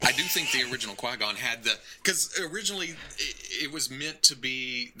I do think the original Qui-Gon had because originally it was meant to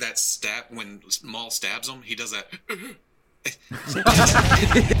be that stab when Maul stabs him. He does that. It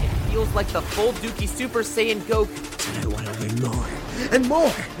feels like the full Dookie Super Saiyan Goku. I want to win more and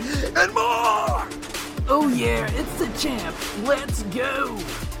more and more. Oh yeah, it's the champ. Let's go.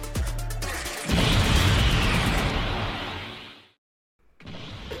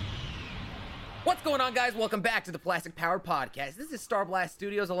 What's going on, guys? Welcome back to the Plastic Powered Podcast. This is Star Blast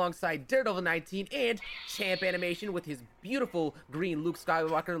Studios alongside Daredevil 19 and Champ Animation with his beautiful green Luke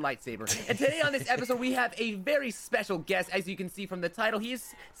Skywalker lightsaber. And today on this episode, we have a very special guest. As you can see from the title, he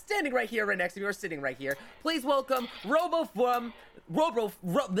is standing right here, right next to me, or sitting right here. Please welcome Robo from the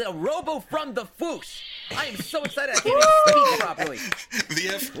Fwoosh. I am so excited I can't even speak properly.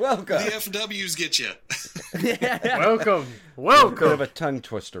 Welcome. The FWs get you. Welcome. A bit of a tongue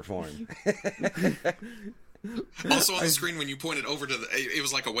twister for him. Also on the screen when you pointed over to it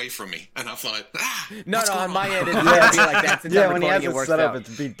was like away from me, and I thought, no, on my end it's gonna be like that. Since when he has it set up,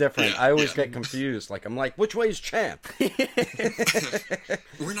 it'd be different. Yeah, I always get confused. Like I'm like, which way is Champ?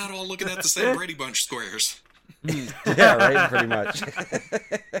 We're not all looking at the same Brady Bunch squares. Yeah, right. Pretty much.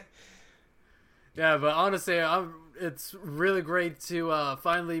 Yeah, but honestly, it's really great to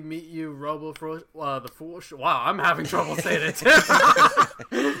finally meet you, Robo, the Fwoosh. Wow, I'm having trouble saying it too.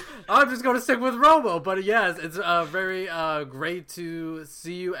 I'm just going to stick with Robo, but yes, it's very great to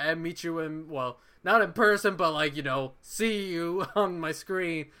see you and meet you in, well, not in person, but like, see you on my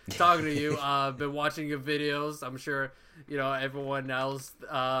screen, talking to you. Been watching your videos. I'm sure, everyone else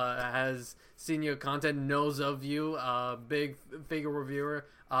has seen your content, knows of you, big figure reviewer.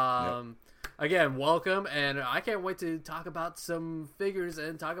 Yep. Again, welcome, and I can't wait to talk about some figures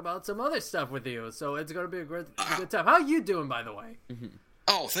and talk about some other stuff with you. So it's going to be a good time. How are you doing, by the way? Mm-hmm.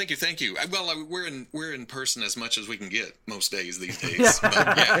 Oh, thank you. Well, we're in person as much as we can get most days these days. But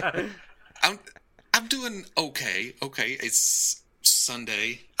yeah, I'm doing okay. Okay, it's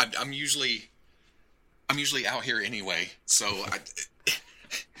Sunday. I'm usually out here anyway. So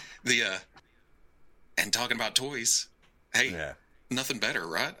and talking about toys. Hey, nothing better,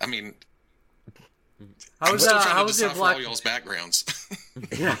 right? I mean. I'm still trying to decipher all y'all's backgrounds.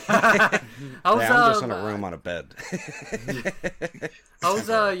 I'm just in a room on a bed. How was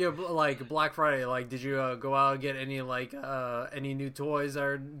your Black Friday? Like, did you go out and get any new toys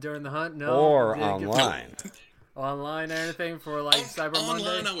during the hunt? No, or online. Online or anything for Cyber Monday?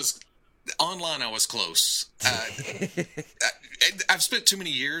 Online, I was close. I've spent too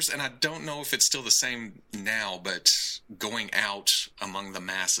many years, and I don't know if it's still the same now, but going out among the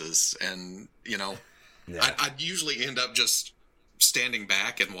masses and, I'd usually end up just standing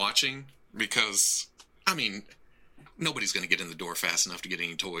back and watching because, nobody's going to get in the door fast enough to get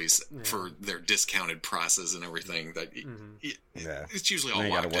any toys for their discounted prices and everything. It's usually all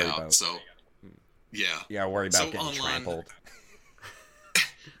wiped out, so, yeah. You gotta worry about getting trampled.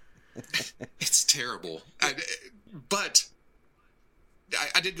 It's terrible. But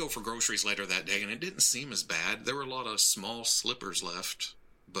I did go for groceries later that day, and it didn't seem as bad. There were a lot of small slippers left,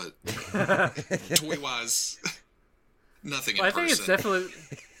 but toy-wise, nothing in person. I think it's definitely...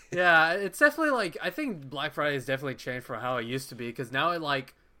 Yeah, it's definitely I think Black Friday has definitely changed from how it used to be, because now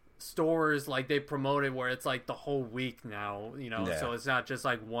stores, they promote it where it's the whole week now, so it's not just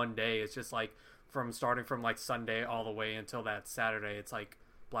one day. It's just starting from Sunday all the way until that Saturday. It's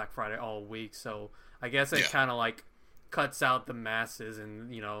Black Friday all week, so I guess it kind of cuts out the masses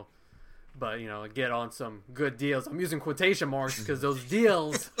and but get on some good deals. I'm using quotation marks because those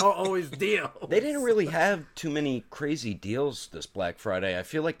deals are always deals. They didn't really have too many crazy deals this Black Friday. I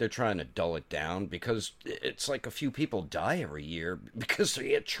feel like they're trying to dull it down because it's a few people die every year because they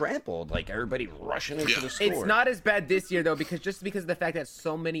get trampled. Everybody rushing into the store. It's not as bad this year though, because of the fact that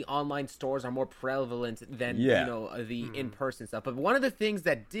so many online stores are more prevalent than the in-person stuff. But one of the things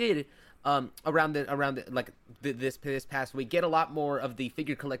that did this past week get a lot more of the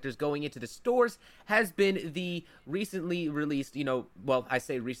figure collectors going into the stores has been the recently released, I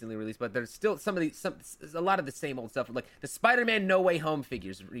say recently released, but there's still a lot of the same old stuff, like the Spider-Man No Way Home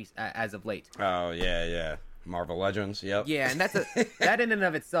figures as of late. Oh yeah. Marvel Legends, yep. Yeah, and that in and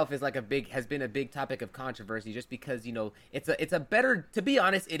of itself is has been a big topic of controversy, just because it's a better, to be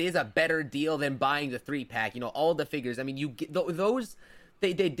honest, it is a better deal than buying the 3-pack. All the figures. You get those.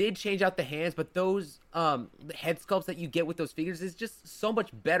 They did change out the hands, but those head sculpts that you get with those figures is just so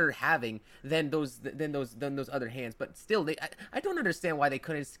much better having than those other hands. But still, I don't understand why they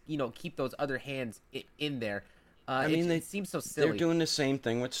couldn't keep those other hands in there. It seems so silly. They're doing the same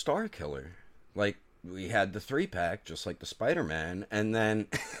thing with Star Killer. we had the 3-pack, just like the Spider-Man, and then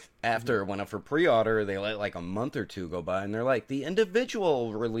after it went up for pre-order, they let like a month or two go by, and they're like, the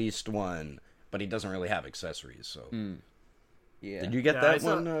individual released one, but he doesn't really have accessories, so... Yeah. Did you get that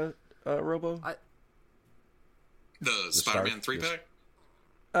one, Robo? The Spider-Man 3-pack?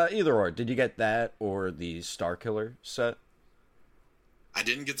 Either or. Did you get that or the Star Killer set? I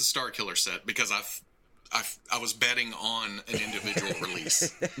didn't get the Star Killer set because I was betting on an individual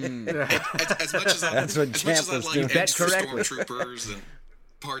release. As much as That's what Champ was doing. like extra stormtroopers and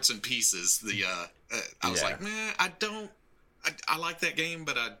parts and pieces, I was like, man, I like that game,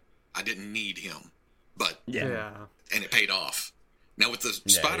 but I didn't need him. But and it paid off. Now with the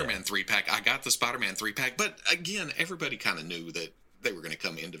Spider-Man 3-pack, I got the Spider-Man 3-pack, but again, everybody kind of knew that they were going to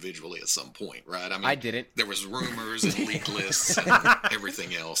come individually at some point, right? I mean, I didn't. There was rumors and leak lists and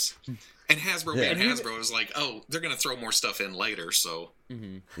everything else. And Hasbro being Hasbro was like, oh, they're going to throw more stuff in later, so...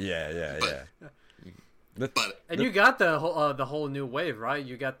 And you got the whole new wave, right?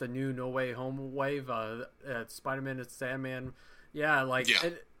 You got the new No Way Home wave, Spider-Man and Sandman. Yeah, like...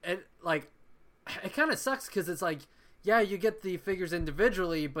 It kind of sucks because it's like, yeah, you get the figures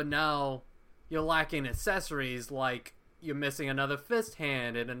individually, but now you're lacking accessories, like... You're missing another fist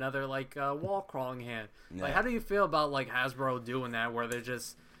hand and another like wall crawling hand. Like, how do you feel about like Hasbro doing that, where they're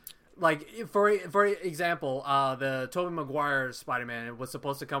just like, for example, the Tobey Maguire Spider-Man was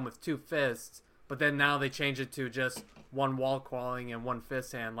supposed to come with 2 fists, but then now they changed it to just 1 wall crawling and 1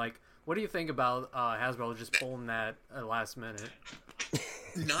 fist hand. Like, what do you think about Hasbro just pulling that at last minute?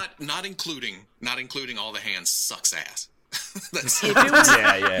 Not including all the hands sucks ass. Here's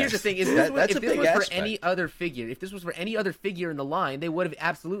the thing: if this was for any other figure in the line, they would have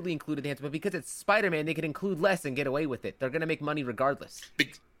absolutely included the hands. But because it's Spider-Man, they could include less and get away with it. They're going to make money regardless.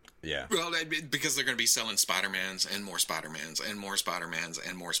 Well, because they're going to be selling Spider-Mans and more Spider-Mans and more Spider-Mans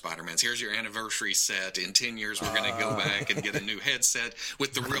and more Spider-Mans. Here's your anniversary set. In 10 years, we're going to go back and get a new headset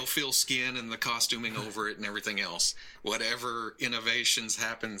with the real feel skin and the costuming over it and everything else. Whatever innovations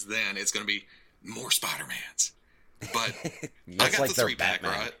happens then, it's going to be more Spider-Mans. But I got the 3-pack,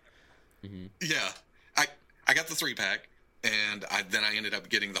 right? Mm-hmm. Yeah, I got the 3-pack, and then I ended up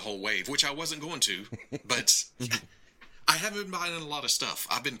getting the whole wave, which I wasn't going to, but I haven't been buying a lot of stuff.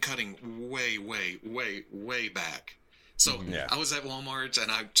 I've been cutting way back. So I was at Walmart,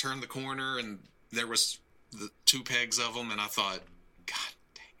 and I turned the corner, and there was the 2 pegs of them, and I thought, God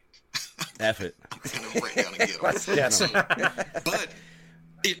dang it. F it. I'm going to break down and get them. Let's get them. But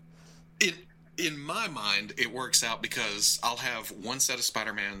in my mind, it works out because I'll have one set of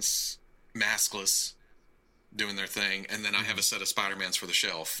Spider-Mans maskless doing their thing, and then I have a set of Spider-Mans for the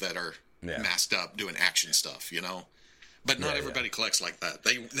shelf that are masked up doing action stuff, you know? But not everybody collects like that.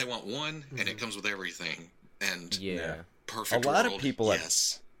 They want one, and it comes with everything. And perfect a lot world, of people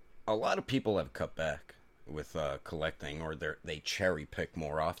a lot of people have cut back with collecting, or they cherry pick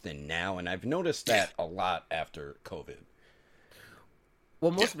more often now, and I've noticed that a lot after COVID. Well,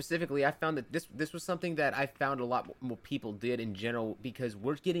 most specifically, I found that this was something that I found a lot more people did in general, because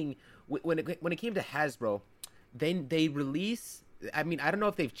we're getting, when it came to Hasbro, they release. I mean, I don't know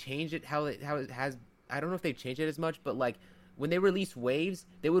if they've changed it how it has. I don't know if they've changed it as much, but like when they release waves,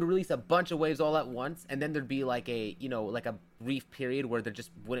 they would release a bunch of waves all at once, and then there'd be like a brief period where there just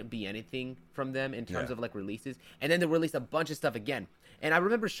wouldn't be anything from them in terms of like releases, and then they release a bunch of stuff again. And I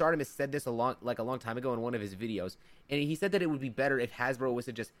remember Shardamus said this a long time ago in one of his videos, and he said that it would be better if Hasbro was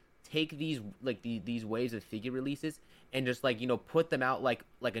to just take these these waves of figure releases and just put them out like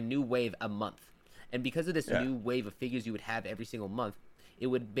a new wave a month. And because of this new wave of figures you would have every single month, it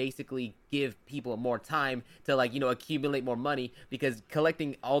would basically give people more time to accumulate more money, because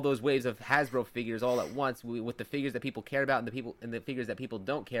collecting all those waves of Hasbro figures all at once with the figures that people care about and the figures that people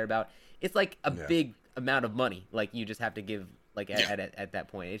don't care about, it's like a big amount of money. Like you just have to give at that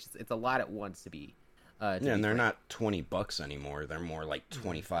point. It's a lot at once to be. And they're not $20 anymore. They're more like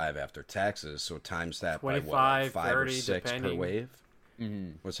 25 after taxes. So times that 25, by what, 5 or 30, 6 depending. per wave. Mm-hmm.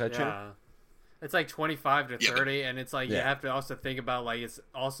 What's that, Chip? It's like 25 to 30, and it's like you have to also think about it's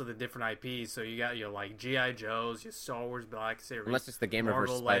also the different IPs. So you got your like G.I. Joes, your Star Wars Black Series, unless it's the Gamer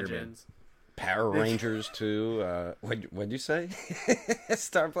Marvel vs. Spider-Man. Legends. Power Rangers too. What'd you say?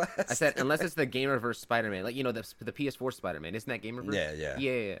 Star Blast. I said unless it's the Gamer vs. Spider-Man, like the PS4 Spider-Man. Isn't that Gamer vs.?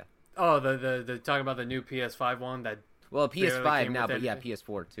 Yeah. Oh, the talking about the new PS5 one that. Well, PS5 now, but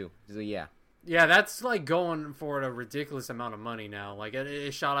PS4 too. So yeah. Yeah, that's like going for a ridiculous amount of money now. Like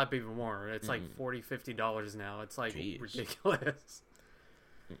it shot up even more. It's like $40-$50 now. It's like ridiculous.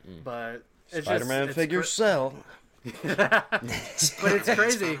 But it's Spider-Man figures sell. But it's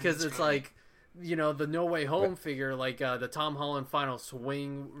crazy because it's like, the No Way Home figure, like the Tom Holland Final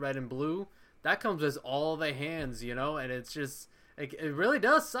Swing red and blue. that comes as all the hands, you know, and it's just it really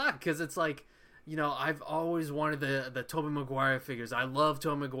does suck because it's like, you know, I've always wanted the Tobey Maguire figures. I love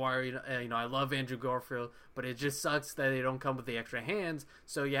Tobey Maguire, you know, I love Andrew Garfield, but it just sucks that they don't come with the extra hands,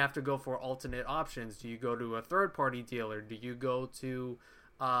 so you have to go for alternate options. Do you go to a third-party dealer? Do you go to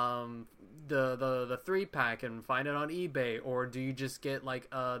the 3-pack and find it on eBay? Or do you just get, like,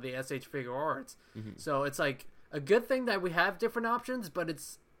 the SH Figure Arts? Mm-hmm. So it's, like, a good thing that we have different options, but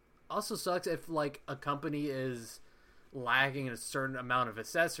it's also sucks if, like, a company is lacking a certain amount of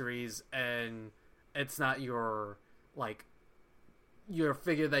accessories and it's not your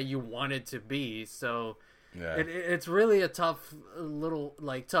figure that you want it to be. So it's really a tough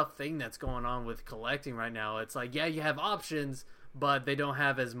thing that's going on with collecting right now. It's like, yeah, you have options, but they don't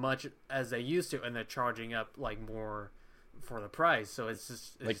have as much as they used to, and they're charging up like more for the price. So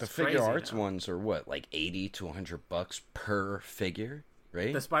it's like the Figure Arts ones are what, like $80 to $100 per figure,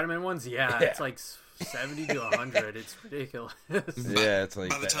 right? The Spider-Man ones, it's like 70 to 100. It's ridiculous. Yeah, it's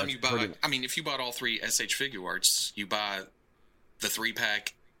like by the time you buy, I mean, if you bought all 3 SH Figure Arts, you buy the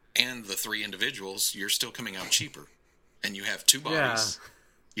 3-pack and the 3 individuals, you're still coming out cheaper, and you have 2 bodies. Yeah.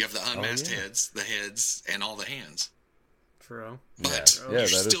 You have the unmasked heads, the heads, and all the hands. True, but you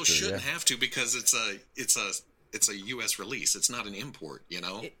still shouldn't have to, because it's a U.S. release. It's not an import, you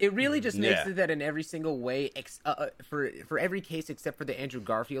know? It really just makes it that in every single way, for every case except for the Andrew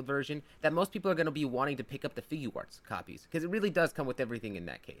Garfield version, that most people are going to be wanting to pick up the Figure Arts copies, because it really does come with everything in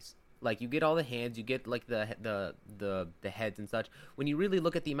that case. Like, you get all the hands, you get, like, the heads and such. When you really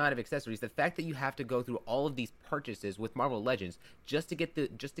look at the amount of accessories, the fact that you have to go through all of these purchases with Marvel Legends just to get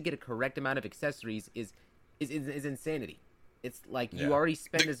a correct amount of accessories is insanity. It's like you already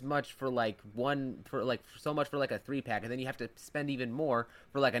spend as much for so much for like a 3-pack, and then you have to spend even more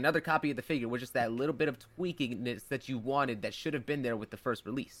for like another copy of the figure, which is that little bit of tweakingness that you wanted that should have been there with the first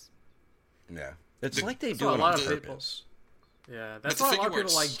release. Yeah, it's like they do it on purpose. Yeah, that's why a lot of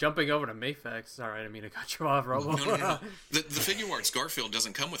people like jumping over to Mayfax. Sorry, I didn't mean to cut you off, Robo. No. The Figure Arts Garfield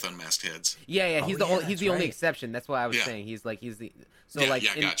doesn't come with unmasked heads. Yeah, he's the only exception. That's why I was saying he's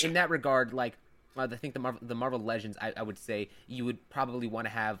in that regard, like. I think the Marvel Legends, I would say you would probably want to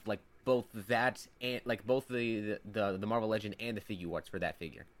have like both that and like both the Marvel Legend and the Figure Arts for that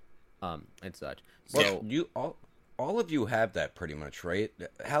figure, and such. So you all of you have that pretty much, right?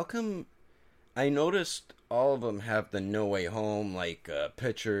 How come? I noticed all of them have the No Way Home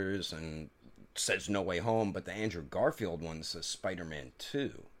pictures and says No Way Home, but the Andrew Garfield one says Spider-Man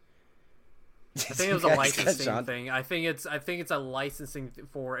 2. I think it was a licensing thing. I think it's a licensing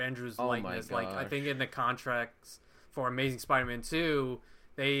for Andrew's likeness. Like, I think in the contracts for Amazing Spider-Man 2,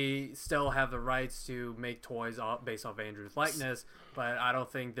 they still have the rights to make toys based off Andrew's likeness, but I don't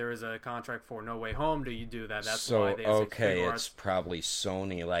think there is a contract for No Way Home. Do you do that? That's why they it's probably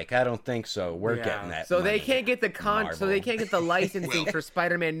Sony. Like, I don't think so. We're getting that. So money. They can't get the licensing for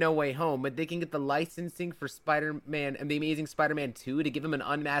Spider-Man No Way Home, but they can get the licensing for Spider-Man and the Amazing Spider-Man 2 to give him an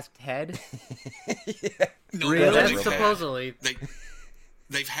unmasked head. Really? Supposedly.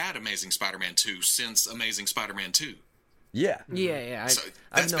 They've had Amazing Spider-Man 2 since Amazing Spider-Man 2. Yeah. So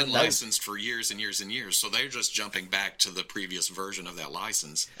that's been licensed for years and years and years. So they're just jumping back to the previous version of that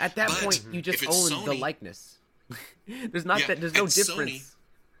license. At that point, you just own the likeness. There's no difference. Sony,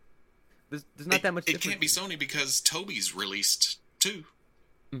 there's not that much difference. It can't be Sony because Tobey's released too.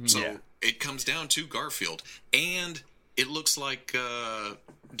 Mm-hmm. So it comes down to Garfield. And it looks like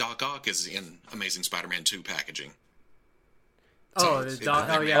Doc Ock is in Amazing Spider-Man 2 packaging. So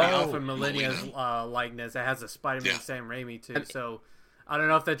Alfred Molina's likeness. It has a Spider-Man Sam Raimi too. So I don't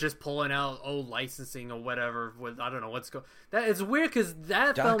know if they're just pulling out old licensing or whatever. I don't know what's going. That it's weird because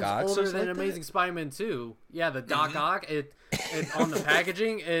that film's older than Amazing Spider-Man 2. Yeah, the Doc Ock. It on the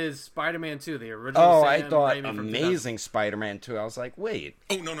packaging is Spider-Man 2, the original. Oh, Sam I thought Raimi Amazing Spider-Man 2. I was like, wait.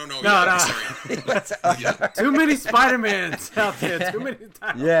 Oh no. Sorry. Too many Spider-Mans out there. Too many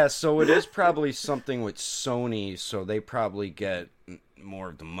times. Yeah, so it is probably something with Sony, so they probably get more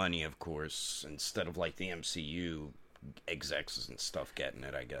of the money, of course, instead of like the MCU execs and stuff getting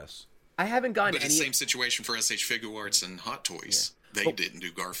it, I guess. I haven't gotten But it's the same situation for SH Figure Arts and Hot Toys. Yeah. They didn't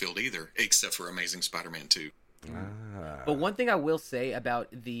do Garfield either, except for Amazing Spider-Man 2. But one thing I will say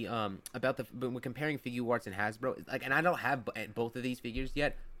about when comparing Figure Arts and Hasbro, like, and I don't have both of these figures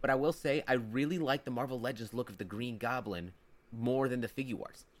yet, but I will say I really like the Marvel Legends look of the Green Goblin more than the Figure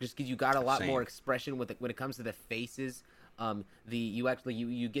Arts, just because you got a lot more expression when it comes to the faces.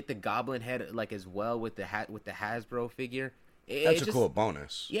 You get the Goblin head like as well with the Hasbro figure. That's a cool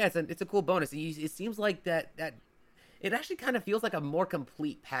bonus. Yeah, it's a cool bonus. It seems like that it actually kind of feels like a more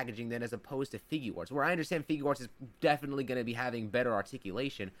complete packaging than as opposed to Figuarts, where I understand Figuarts is definitely going to be having better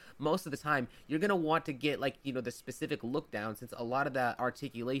articulation. Most of the time, you're going to want to get, like, you know, the specific look down, since a lot of that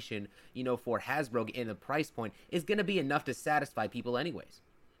articulation, you know, for Hasbro in the price point is going to be enough to satisfy people anyways.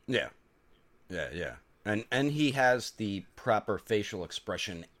 Yeah. And he has the proper facial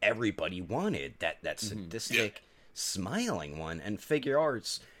expression everybody wanted, that sadistic smiling one, and Figure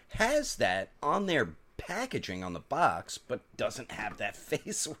Arts has that on their packaging on the box, but doesn't have that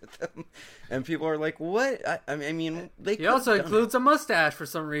face with them. And people are like, what? I mean, he also includes a mustache for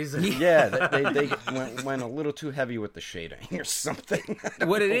some reason. Yeah, they went a little too heavy with the shading or something.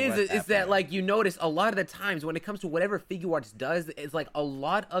 What it is that, like, you notice a lot of the times when it comes to whatever Figure Arts does, it's like a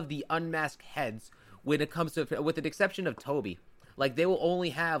lot of the unmasked heads, when it comes to, with the exception of Toby, like, they will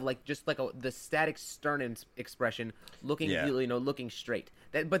only have, like, just like the static stern expression looking, you know, looking straight.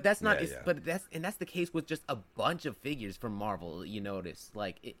 But that's not, but that's the case with just a bunch of figures from Marvel. You notice,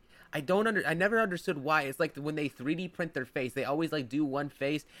 like, I never understood why. It's like when they 3D print their face, they always, like, do one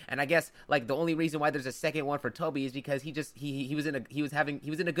face, and I guess, like, the only reason why there's a second one for Toby is because he was in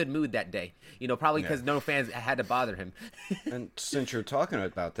a good mood that day. You know, probably because no fans had to bother him. And since you're talking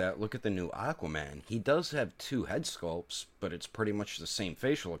about that, look at the new Aquaman. He does have two head sculpts, but it's pretty much the same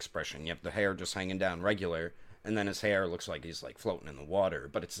facial expression. You have the hair just hanging down regular, and then his hair looks like he's, like, floating in the water,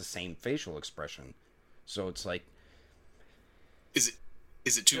 but it's the same facial expression. So it's like, Is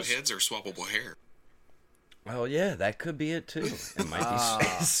it two heads or swappable hair? well, yeah, that could be it too. It might be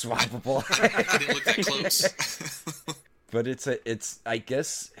swappable. I didn't look that close. But it's I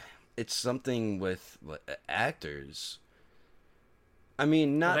guess it's something with actors. I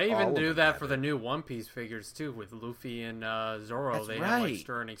mean, not they even all do of that them for the new One Piece figures too, with Luffy and Zoro. That's they right. have, like,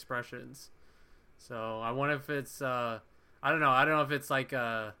 stern expressions. So I wonder if it's I don't know if it's like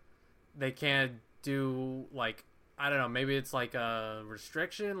they can't do, like, I don't know, maybe it's like a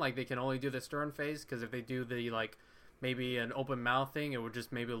restriction, like they can only do the stern face, because if they do the, like, maybe an open mouth thing, it would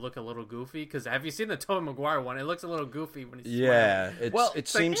just maybe look a little goofy. Because have you seen the Tobey Maguire one? It looks a little goofy when he's smiling. It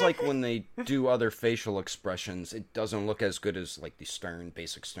seems like when they do other facial expressions, it doesn't look as good as, like, the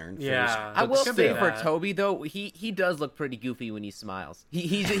basic stern face. Yeah, I will say that. for Toby though, he does look pretty goofy when he smiles.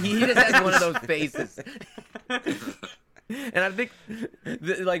 He just has one of those faces. And I think,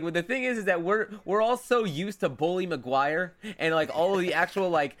 the thing is that we're all so used to Bully Maguire and, like, all of the actual,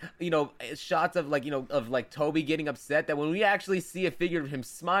 like, you know, shots of, like, you know, of, like, Toby getting upset, that when we actually see a figure of him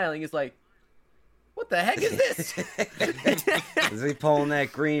smiling, it's like, what the heck is this? Is he pulling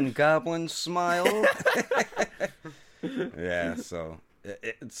that Green Goblin smile? Yeah, so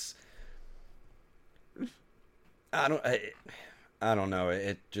it's I don't know.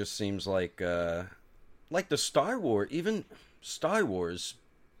 It just seems like the Star Wars, even Star Wars,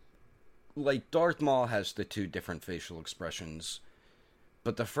 like, Darth Maul has the two different facial expressions,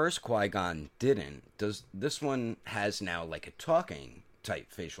 but the first Qui-Gon didn't. This one has now, like, a talking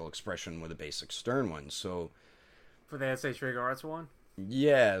type facial expression with a basic stern one, so... For the SH Figure Arts one?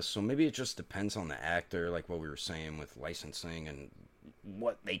 Yeah, so maybe it just depends on the actor, like what we were saying with licensing and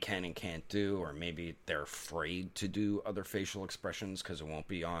what they can and can't do, or maybe they're afraid to do other facial expressions because it won't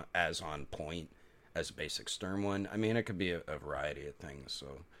be as on point as a basic stern one. I mean, it could be a variety of things, so...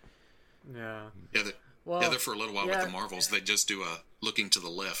 Yeah. Yeah, they're for a little while with the Marvels, they just do a looking to the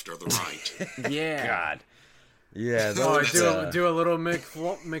left or the right. Yeah. God. Yeah, do a little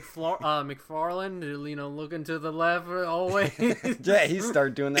McFarlane, you know, looking to the left always. Yeah, he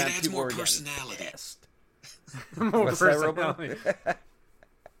started doing that. It adds more personality. More personality.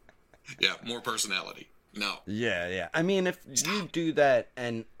 Yeah, more personality. No. Yeah. I mean, if you do that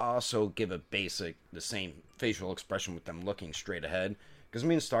and also give the same facial expression with them looking straight ahead, because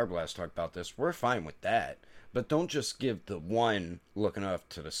me and Starblast talked about this, we're fine with that. But don't just give the one looking off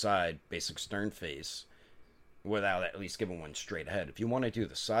to the side basic stern face without at least giving one straight ahead. If you want to do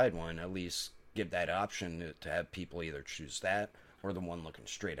the side one, at least give that option to have people either choose that or the one looking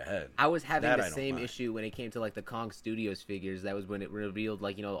straight ahead. I was having the same issue when it came to, like, the Kong Studios figures. That was when it revealed,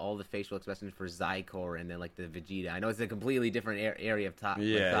 like, you know, all the facial expressions for Zykor and then, like, the Vegeta. I know it's a completely different area of topic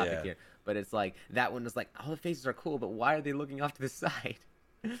here, but it's like that one was like, all the faces are cool, but why are they looking off to the side?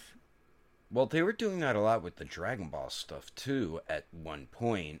 Well, they were doing that a lot with the Dragon Ball stuff, too, at one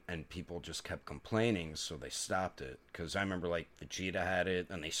point, and people just kept complaining, so they stopped it. Because I remember, like, Vegeta had it,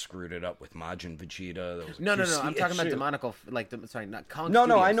 and they screwed it up with Majin Vegeta. No, I'm talking about Demonical, like, sorry, not Kong Studios.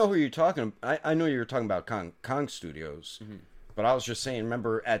 No, I know who you're talking about. I know you were talking about Kong Studios. Mm-hmm. But I was just saying,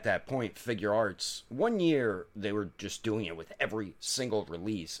 remember, at that point, Figure Arts, one year, they were just doing it with every single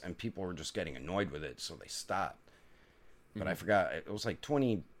release, and people were just getting annoyed with it, so they stopped. but I forgot. It was like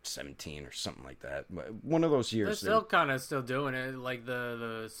 2017 or something like that. But one of those years. They're still kind of still doing it. Like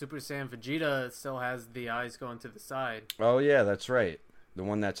the Super Saiyan Vegeta still has the eyes going to the side. Oh yeah, that's right. The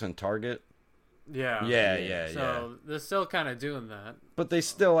one that's on Target. Yeah. Yeah. So they're still kind of doing that. But they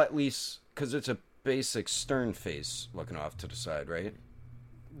still at least, because it's a basic stern face looking off to the side, right?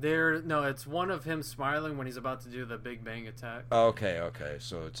 No, it's one of him smiling when he's about to do the Big Bang attack. Okay.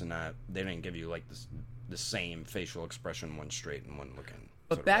 So it's not. They didn't give you like the same facial expression, one straight and one looking.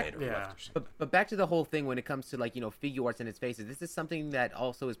 But back to the whole thing when it comes to like figure arts and its faces. This is something that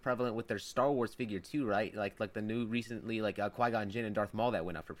also is prevalent with their Star Wars figure too, right? Like the new recently Qui-Gon Jinn and Darth Maul that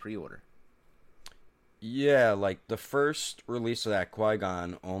went out for pre-order. Yeah, like the first release of that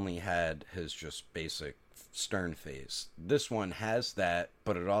Qui-Gon only had his just basic stern face. This one has that,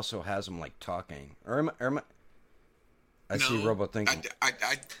 but it also has him like talking. I see Robo thinking.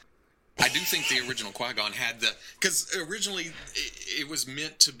 I do think the original Qui-Gon had because originally it was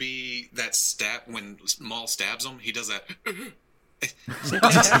meant to be that stab when Maul stabs him. He does that. In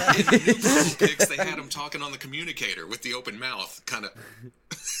the new pics, they had him talking on the communicator with the open mouth, kind of.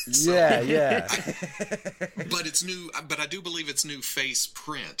 Yeah. But it's new. But I do believe it's new face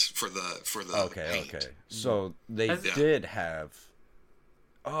print for the. Okay. So they did have.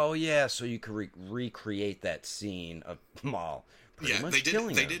 Oh yeah, so you could recreate that scene of Maul. They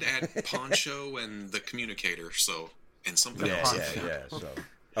did add Poncho and the communicator, so and something else. Yeah. So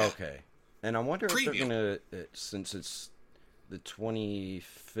okay, and I wonder if they're gonna, since it's the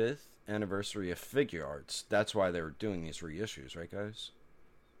 25th anniversary of Figure Arts, that's why they were doing these reissues, right, guys?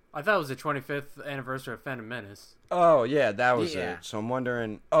 I thought it was the 25th anniversary of Phantom Menace. Oh yeah, that was it. So I'm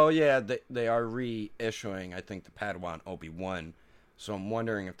wondering. Oh yeah, they are reissuing. I think the Padawan Obi-Wan. So I'm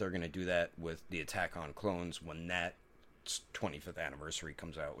wondering if they're gonna do that with the Attack on Clones when that 25th anniversary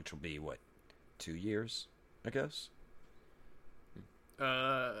comes out, which will be what, 2 years, I guess.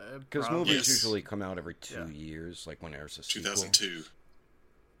 Because movies usually come out every 2 years, like when there's a sequel. 2002.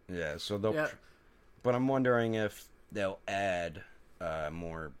 Yeah, so they'll. Yeah. But I'm wondering if they'll add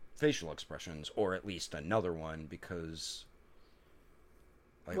more facial expressions, or at least another one, because.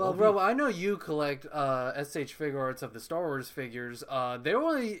 Like, well, Robo, I know you collect SH Figure Arts of the Star Wars figures. They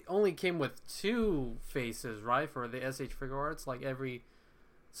only came with 2 faces, right? For the SH Figure Arts, like every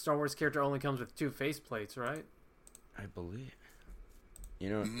Star Wars character only comes with 2 face plates, right? I believe. You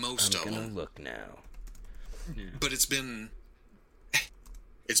know, most I'm of gonna them. Look now. But it's been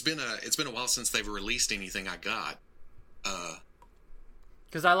a while since they've released anything I got.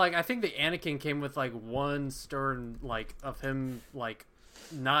 Because I think the Anakin came with like one stern of him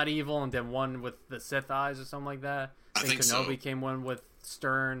not evil, and then one with the Sith eyes or something like that. I think Kenobi came one with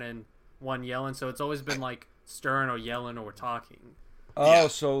stern and one yelling. So it's always been stern or yelling or talking. Oh,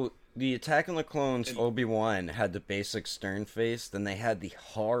 so the Attack on the Clones Obi-Wan had the basic stern face. Then they had the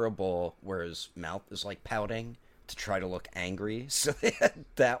horrible where his mouth is like pouting to try to look angry. So they had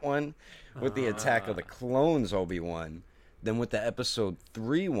that one with the Attack of the Clones Obi-Wan. Then with the Episode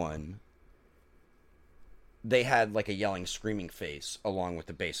 3 one, they had like a yelling, screaming face along with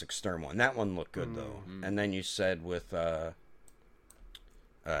the basic stern one. That one looked good though. And then you said with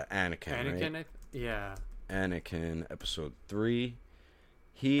Anakin, right? Yeah. Anakin, Episode 3.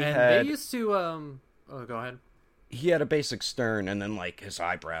 They used to oh, go ahead. He had a basic stern, and then like his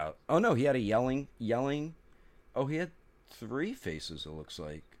eyebrow. Oh no, he had a yelling. Oh, he had 3 faces. It looks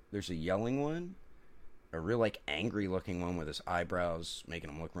like there's a yelling one, a real like angry looking one with his eyebrows making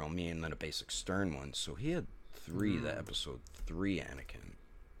him look real mean, and then a basic stern one. So he had 3. The Episode 3 Anakin.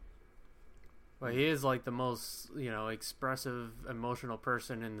 Well, he is like the most, expressive, emotional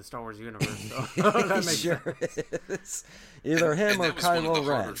person in the Star Wars universe. So that makes sense. Either him or Kylo Ren. That was one of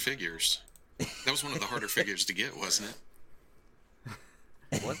the harder figures. That was one of the harder figures to get, wasn't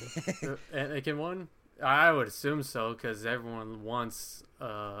it? Was it? Anakin one? I would assume so, because everyone wants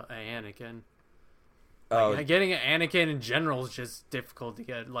an Anakin. Getting an Anakin in general is just difficult to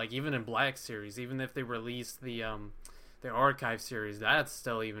get. Like, even in Black Series, even if they release the Archive series, that's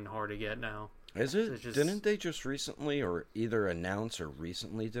still even hard to get now. Is it? Didn't they just recently, or either announce or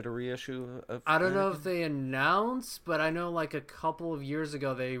recently did a reissue of I don't Anakin? know if they announced, but I know like a couple of years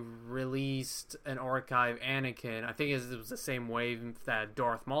ago they released an Archive Anakin. I think it was the same wave that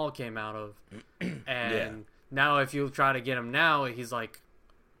Darth Maul came out of. And now if you try to get him now, he's like,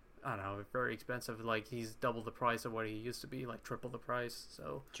 I don't know, very expensive. Like, he's double the price of what he used to be, like triple the price.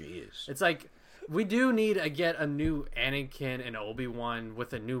 So jeez. It's like, we do need to get a new Anakin and Obi-Wan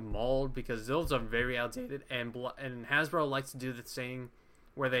with a new mold, because those are very outdated, and Hasbro likes to do the thing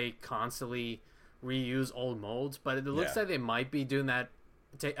where they constantly reuse old molds, but it looks like they might be doing that,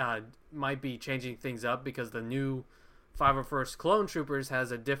 might be changing things up, because the new 501st Clone Troopers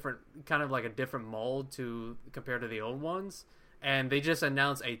has a different kind of like a different mold to compared to the old ones, and they just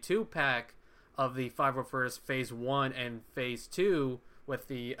announced a 2-pack of the 501st Phase 1 and Phase 2 with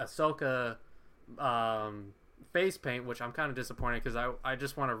the Ahsoka face paint, which I'm kind of disappointed because I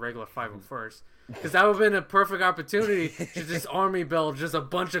just want a regular 501st, because that would have been a perfect opportunity to just army build just a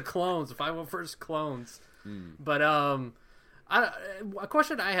bunch of clones, 501st clones. But a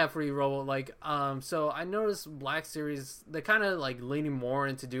question I have for you, Robo, like, so I noticed Black Series, they're kind of like leaning more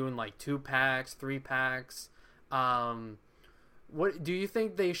into doing like 2-packs, 3-packs. What do you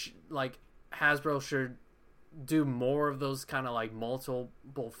think they like Hasbro should do more of those kind of like multiple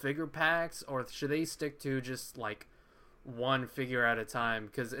figure packs, or should they stick to just like one figure at a time?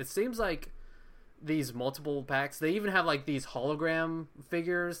 Because it seems like these multiple packs, they even have like these hologram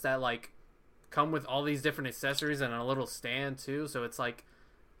figures that like come with all these different accessories and a little stand too, so it's like,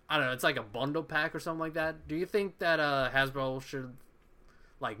 I don't know, it's like a bundle pack or something like that. Do you think that Hasbro should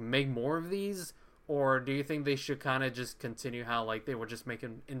like make more of these, or do you think they should kind of just continue how like they were just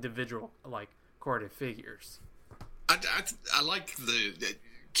making individual like corded figures? I like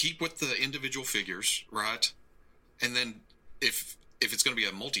keep with the individual figures, right? And then if it's going to be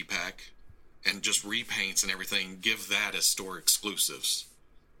a multi-pack and just repaints and everything, give that as store exclusives.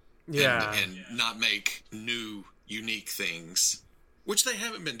 Yeah. And not make new, unique things, which they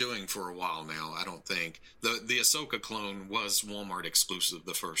haven't been doing for a while now, I don't think. The Ahsoka clone was Walmart exclusive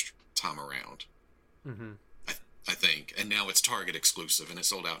the first time around. Mm-hmm. I think. And now it's Target exclusive, and it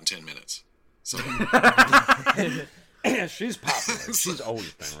sold out in 10 minutes. So she's popular. She's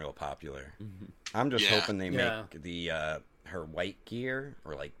always been real popular. I'm just hoping they make the her white gear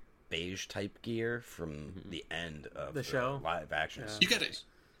or like beige type gear from the end of the show live action. Yeah.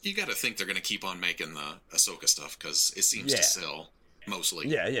 You gotta think they're gonna keep on making the Ahsoka stuff because it seems to sell mostly.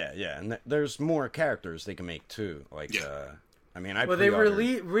 Yeah, and there's more characters they can make too. Like, I mean, they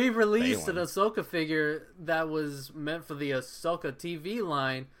re-released an Ahsoka figure that was meant for the Ahsoka TV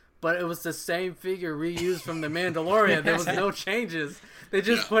line, but it was the same figure reused from The Mandalorian. There was no changes. They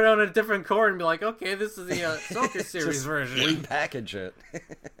just put on a different cord and be like, okay, this is the Ahsoka series version. Repackage it.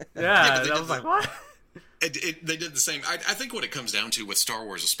 I was like, what? They did the same. I think what it comes down to with Star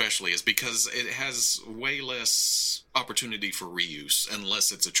Wars especially is because it has way less opportunity for reuse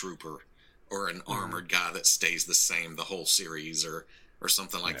unless it's a trooper or an armored guy that stays the same the whole series or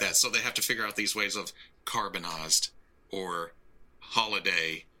something like that. So they have to figure out these ways of carbonized or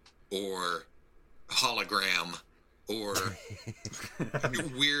holiday or hologram or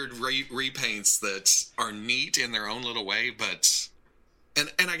weird repaints that are neat in their own little way, but and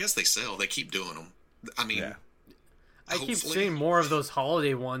I guess they sell. They keep doing them. I mean, I keep seeing more of those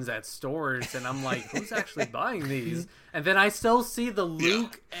holiday ones at stores, and I'm like, who's actually buying these? And then I still see the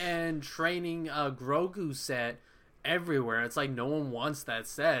Luke and training Grogu set everywhere. It's like no one wants that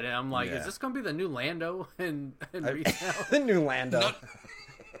set, and I'm like, is this going to be the new Lando in retail? The new Lando.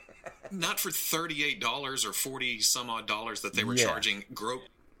 Not for $38 or 40 some odd dollars that they were charging.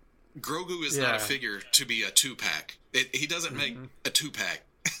 Grogu is not a figure to be a 2-pack. He doesn't make a 2-pack.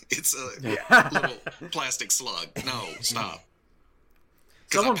 It's a little plastic slug. No, stop.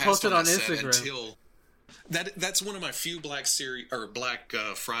 Someone posted on Instagram. That's one of my few Black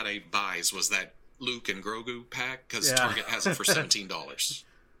Friday buys was that Luke and Grogu pack because Target has it for $17.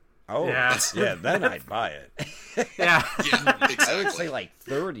 Oh, then I'd buy it. Yeah, exactly. I would say like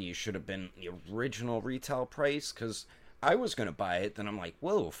 30 should have been the original retail price because I was going to buy it. Then I'm like,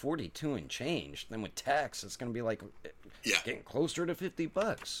 whoa, 42 and change. Then with tax, it's going to be like getting closer to $50. But,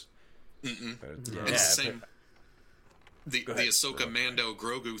 it's the same. The Ahsoka Mando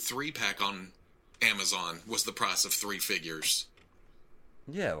Grogu 3-pack on Amazon was the price of 3 figures.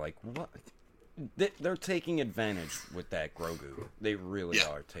 Yeah, like what? They're taking advantage with that Grogu. They really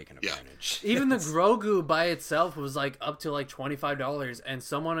are taking advantage. Even the Grogu by itself was like up to like $25, and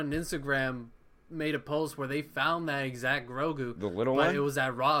someone on Instagram made a post where they found that exact Grogu. The little but one? It was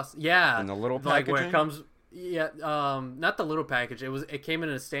at Ross. Yeah. In the little like packaging? where it comes. Yeah, not the little package. It came in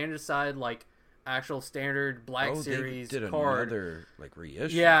a standard side, like actual standard Black Series they did card. Another like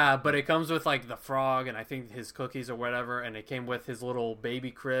reissue. Yeah, but it comes with like the frog and I think his cookies or whatever, and it came with his little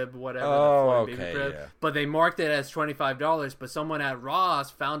baby crib, whatever. Baby crib. Yeah. But they marked it as $25. But someone at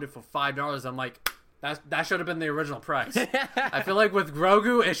Ross found it for $5. I'm like, that should have been the original price. I feel like with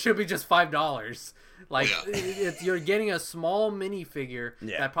Grogu, it should be just $5. Like you're getting a small minifigure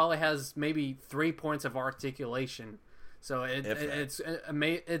that probably has maybe 3 points of articulation. So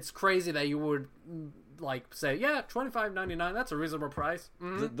it's crazy that you would like say, yeah, $25.99. That's a reasonable price.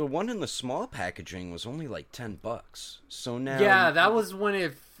 Mm-hmm. The one in the small packaging was only like $10. So now, yeah, that was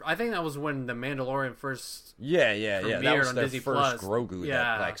when I think that was when the Mandalorian first. Yeah. That was their Disney first Plus. Grogu Yeah.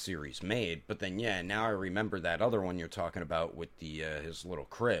 that Black Series made. But then, now I remember that other one you're talking about with the his little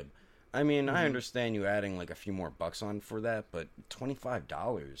crib. I mean, I understand you adding like a few more bucks on for that, but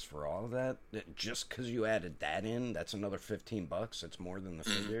 $25 for all of that, just because you added that in, that's another $15. It's more than the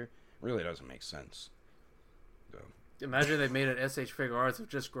figure. Really doesn't make sense. So. Imagine they made an SH Figure Arts of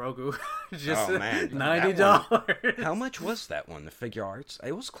just Grogu, just Oh, man. $90. How much was that one? The figure arts?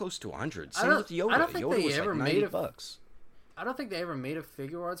 It was close to 100. Same don't- with Yoda. I don't think Yoda they was ever like made $90. I don't think they ever made a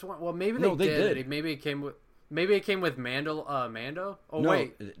Figure Arts one. Well, maybe No, they they did. did. Maybe it came with Mando. Oh No,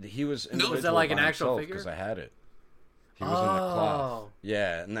 wait, he was Was that like an actual figure? Because I had it. He was in the cloth. Oh.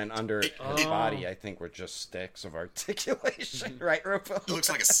 Yeah, and then under his body, I think, were just sticks of articulation. Right, Robo? It looks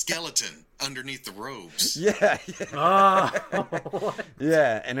like a skeleton underneath the robes. Yeah. Oh.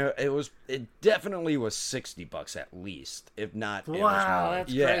 Yeah, and it definitely was $60 at least, if not. It was Wow, more.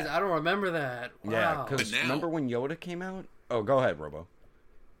 that's Yeah. crazy. I don't remember that. Wow. Yeah, because But now- remember when Yoda came out? Oh, go ahead, Robo.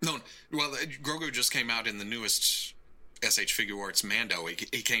 No, well, Grogu just came out in the newest SH Figure Arts Mando.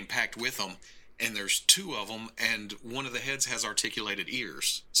 He came packed with them, and there's two of them, and one of the heads has articulated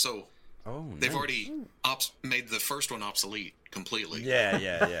ears. So they've Nice. already made the first one obsolete completely. Yeah.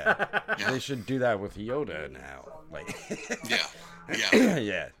 Yeah. They should do that with Yoda now. Like, Yeah.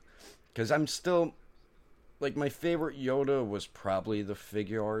 yeah. Because I'm still, like, my favorite Yoda was probably the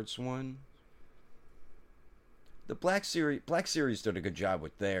figure arts one. The Black Series did a good job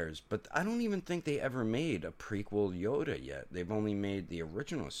with theirs, but I don't even think they ever made a prequel Yoda yet. They've only made the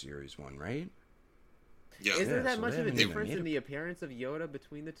original series one, right? Yeah. Is there Yeah, that so much they of a haven't even difference made in it. the appearance of Yoda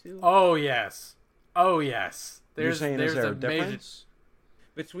between the two? Oh yes. You're saying is there a major difference?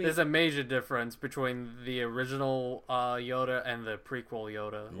 there's a major difference between the original Yoda and the prequel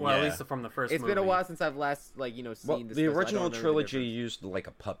Yoda. Well, at Yeah. least from the first. It's movie. been a while since I've last seen Well, this. the so I don't original know the trilogy difference. used like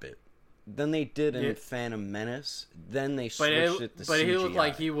a puppet. Then they did in Yeah. Phantom Menace. Then they But switched it to but CGI. he looked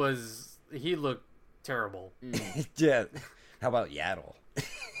like he looked terrible. Yeah. How about Yaddle?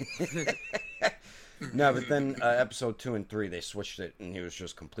 No, but then episode 2 and 3 they switched it and he was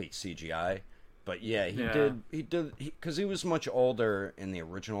just complete CGI. But yeah, he did because he was much older in the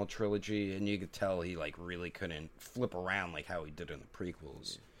original trilogy, and you could tell he like really couldn't flip around like how he did in the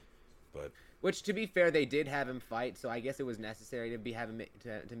prequels. But Which, to be fair, they did have him fight, so I guess it was necessary to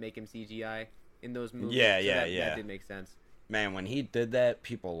to make him CGI in those movies. Yeah, so yeah, that, yeah. That did make sense. man, when he did that,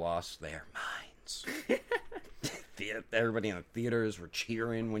 people lost their minds. Everybody in the theaters were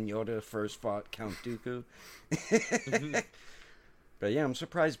cheering when Yoda first fought Count Dooku. But yeah, I'm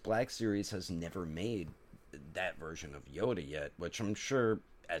surprised Black Series has never made that version of Yoda yet, which I'm sure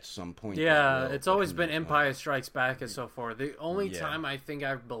at some point. they Yeah, will, it's but always who been knows? Empire Strikes Back and so forth. The only Yeah. time I think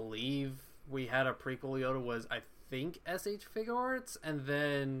I believe we had a prequel Yoda was I think SH Figure Arts, and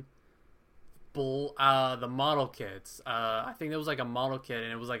then the model kits. I think there was like a model kit,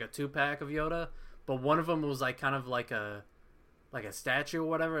 and it was like a 2-pack of Yoda, but one of them was like kind of like a statue or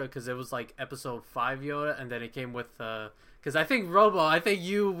whatever, because it was like episode 5 Yoda, and then it came with because I think Robo, I think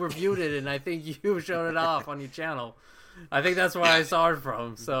you reviewed it, and I think you showed it off on your channel. I think that's where I saw it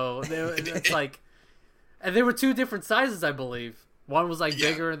from. So it's like, and there were 2 different sizes, I believe. One was like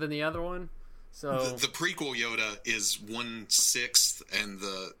bigger than the other one. So The prequel Yoda is 1/6, and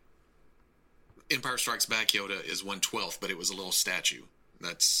the Empire Strikes Back Yoda is 1/12, but it was a little statue.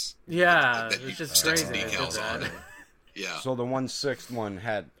 That's yeah, that it's just stick some crazy. They did decals on that. it. Yeah. So the 1/6 one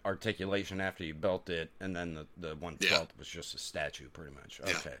had articulation after you built it, and then the 1/12 was just a statue, pretty much.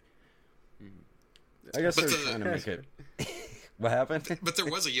 Yeah. Okay. I guess But they're trying to make it. What happened? But there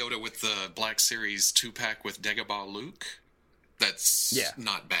was a Yoda with the Black Series 2-pack with Dagobah Luke. That's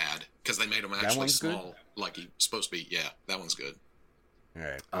not bad, because they made him actually one's good? small, like he's supposed to be. Yeah, that one's good. All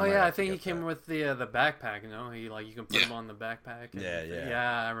right. Oh yeah, I think he came with the backpack. You know, he you can put Yeah. him on the backpack. And Yeah, yeah.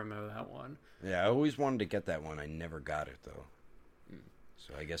 Yeah, I remember that one. Yeah, I always wanted to get that one. I never got it though.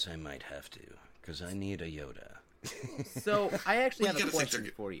 So I guess I might have to, because I need a Yoda. So I actually Well, have you a gotta think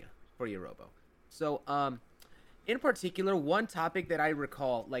question for you, Robo. So in particular, one topic that I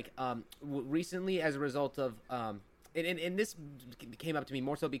recall, recently as a result of and this came up to me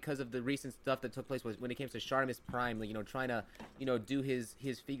more so because of the recent stuff that took place was when it came to Shartimus Prime, trying to do his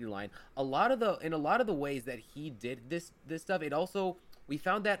figure line. In a lot of the ways that he did this stuff, it also, we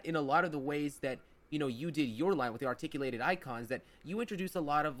found that in a lot of the ways that you did your line with the articulated icons, that you introduced a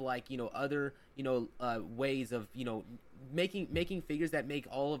lot of like, other, ways of, making figures that make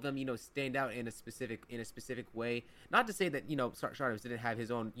all of them, stand out in a specific way. Not to say that, Shardos didn't have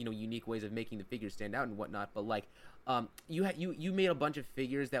his own, unique ways of making the figures stand out and whatnot, but like, you made a bunch of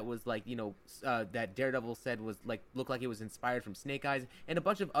figures that was like, that Daredevil said was like, looked like it was inspired from Snake Eyes, and a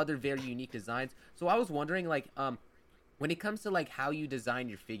bunch of other very unique designs. So I was wondering, like, when it comes to like how you design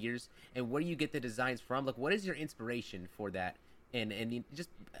your figures and where you get the designs from, like what is your inspiration for that, and just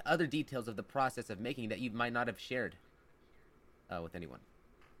other details of the process of making that you might not have shared with anyone.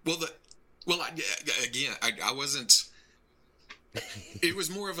 I wasn't. It was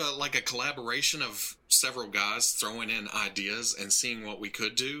more of a collaboration of several guys throwing in ideas and seeing what we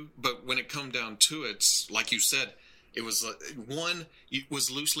could do. But when it come down to it, like you said, it was one. It was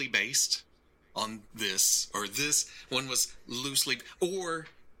loosely based on this, or this one was loosely, or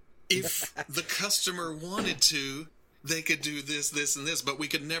if the customer wanted to, they could do this, and this, but we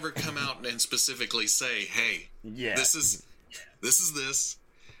could never come out and specifically say, hey, this is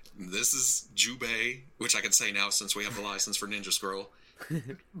Jubei, which I can say now since we have the license for Ninja Scroll.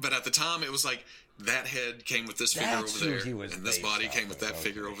 But at the time, it was like, that head came with this figure over there, and this body came with that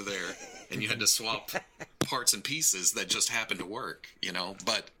figure over there, and you had to swap parts and pieces that just happened to work,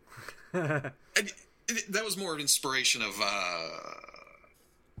 but that was more of inspiration of,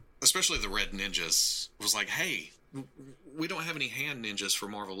 especially the Red Ninjas. It was like, hey, we don't have any hand ninjas for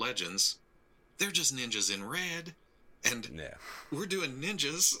Marvel Legends. They're just ninjas in red. And we're doing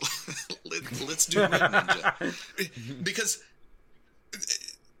ninjas. Let's do Red Ninja. Because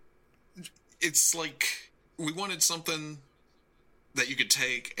it's like, we wanted something that you could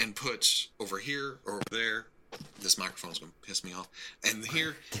take and put over here or over there. This microphone's going to piss me off. And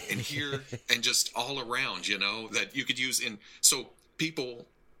here, and just all around, that you could use in. So people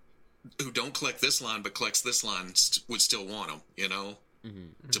who don't collect this line but collects this line would still want them,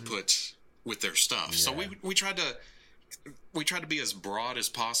 to put with their stuff. So we tried to be as broad as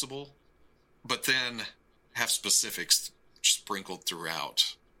possible, but then have specifics sprinkled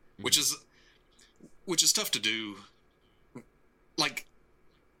throughout, which is tough to do. Like,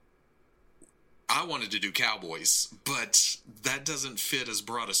 I wanted to do cowboys, but that doesn't fit as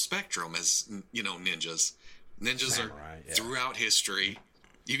broad a spectrum as, ninjas. Ninjas Samurai, are throughout history.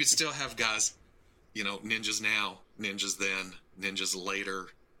 You could still have guys, ninjas now, ninjas then, ninjas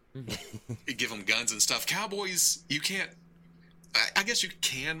later. Give them guns and stuff. Cowboys, you can't. I guess you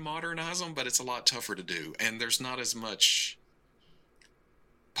can modernize them, but it's a lot tougher to do, and there's not as much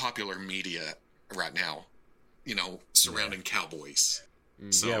popular media right now, surrounding cowboys.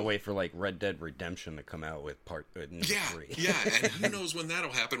 So, you gotta wait for like Red Dead Redemption to come out with part 3. Yeah, and who knows when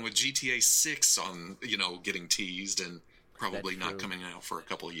that'll happen with GTA 6 on, getting teased and probably not coming out for a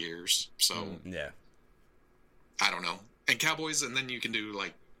couple of years. So I don't know. And cowboys, and then you can do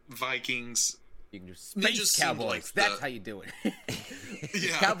like Vikings. You can do space cowboys. That's how you do it.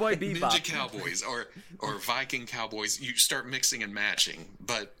 Cowboy Bebop. Ninja cowboys or Viking cowboys. You start mixing and matching,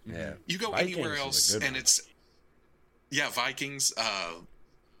 but you go Vikings anywhere else, and it's Vikings.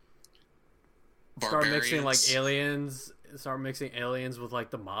 Start mixing like aliens. Start mixing aliens with like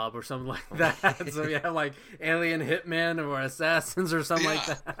the mob or something like that. So you have like alien hitmen or assassins or something like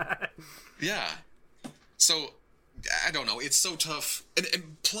that. Yeah. So I don't know. It's so tough,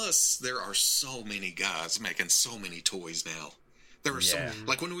 and plus there are so many guys making so many toys now. There were so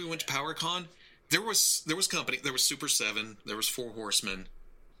like when we went to PowerCon, there was company. There was Super 7. There was 4 Horsemen.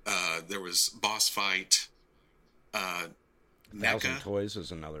 There was Boss Fight. Thousand Toys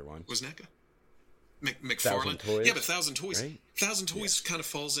is another one. Was NECA? McFarlane. Toys? Yeah, but Thousand Toys. Right? Thousand Toys kind of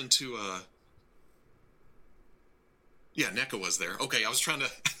falls into. Yeah, NECA was there. Okay, I was trying to.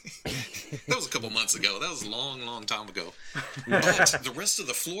 That was a couple months ago. That was a long, long time ago. But the rest of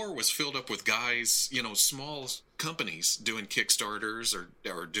the floor was filled up with guys, small companies doing Kickstarters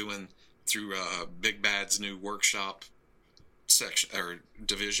or doing through Big Bad's new workshop section or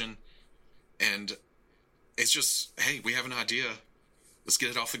division, and it's just, hey, we have an idea. Let's get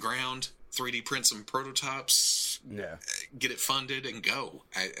it off the ground. 3D print some prototypes. Yeah. Get it funded and go.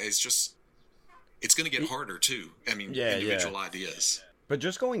 It's going to get harder too. I mean, individual ideas. But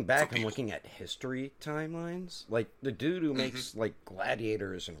just going back and looking at history timelines, like the dude who makes like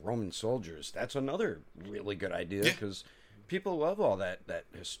gladiators and Roman soldiers, that's another really good idea because people love all that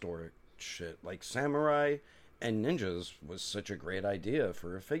historic shit. Like samurai and ninjas was such a great idea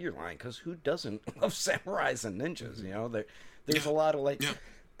for a figure line because who doesn't love samurais and ninjas? There's a lot of like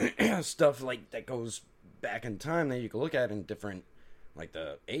stuff like that goes back in time that you can look at in different. Like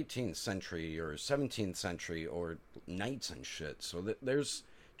the 18th century or 17th century or knights and shit. So there's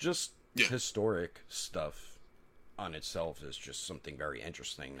just historic stuff on itself is just something very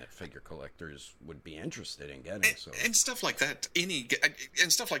interesting that figure collectors would be interested in getting. And stuff like that.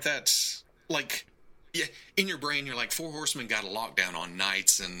 Like, yeah, in your brain, you're like, Four Horsemen got a lockdown on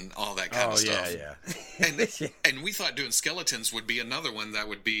knights and all that kind of stuff. And we thought doing skeletons would be another one that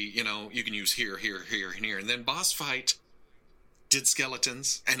would be, you know, you can use here, and here. And then Boss Fight did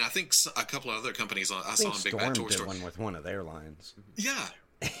skeletons, and I think a couple of other companies I saw in Big Bad Toy Store. One with one of their lines. Yeah,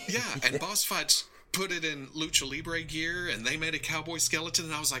 and Boss Fight put it in Lucha Libre gear, and they made a cowboy skeleton,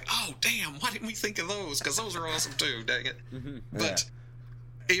 and I was like, oh, damn, why didn't we think of those? Because those are awesome, too, dang it. But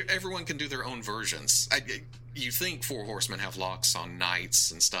everyone can do their own versions. You think Four Horsemen have locks on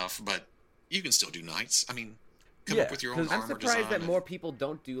knights and stuff, but you can still do knights. I mean, come up with your own armor design. I'm surprised that more people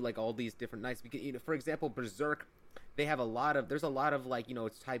don't do, like, all these different knights. Because, you know, for example, Berserk, they have there's a lot of, like, you know,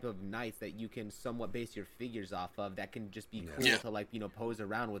 type of knights that you can somewhat base your figures off of that can just be cool to, like, you know, pose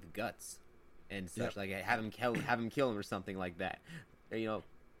around with guts and such. Like, have him kill him or something like that. You know,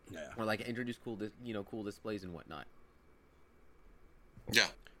 or, like, introduce cool displays and whatnot. Yeah.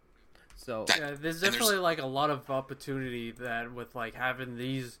 So there's definitely like a lot of opportunity that with like having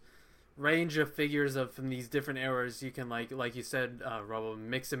these range of figures from these different eras, you can like you said, Robo,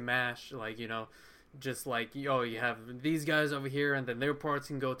 mix and mash, like, you know, just like, you have these guys over here and then their parts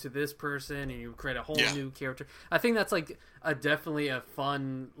can go to this person and you create a whole new character. I think that's like definitely a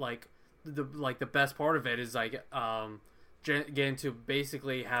fun, like the best part of it is like getting to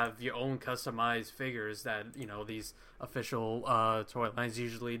basically have your own customized figures that, you know, these official toy lines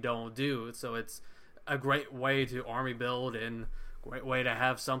usually don't do. So it's a great way to army build and great way to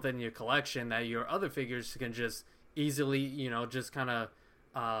have something in your collection that your other figures can just easily, you know, just kind of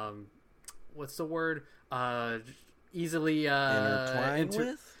what's the word, easily intertwine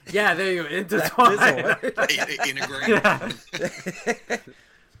with. Yeah, there you go. Intertwine. Integrate.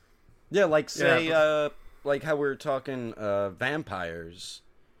 Yeah, like say like how we were talking vampires,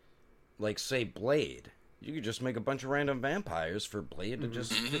 like say Blade. You could just make a bunch of random vampires for Blade to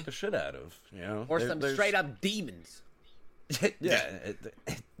just hit the shit out of, you know? Or some straight up demons.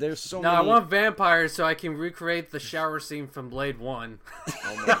 There's so many... No, I want vampires so I can recreate the shower scene from Blade 1.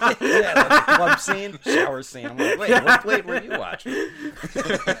 Oh my... yeah, like the club scene, shower scene. I'm like, wait, what Blade were you watching? Yeah,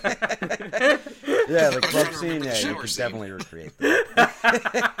 the club scene, yeah, you could definitely recreate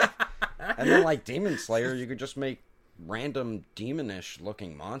that. And then, like Demon Slayer, you could just make random demonish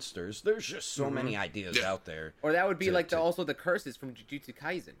looking monsters. There's just so many ideas out there. Or that would be also the curses from Jujutsu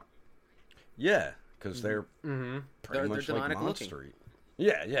Kaisen. Yeah, because they're pretty much like monster-y.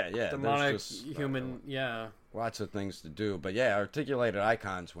 Yeah. Demonic just, human, lots of things to do. But yeah, articulated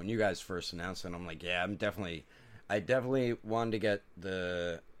icons, when you guys first announced it, I'm like, yeah, I definitely wanted to get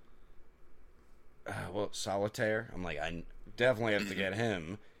the Solitaire. I'm like, I definitely have to get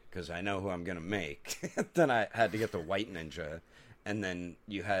him because I know who I'm going to make. Then I had to get the White Ninja. And then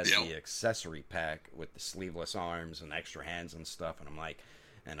you had the accessory pack with the sleeveless arms and extra hands and stuff. And I'm like,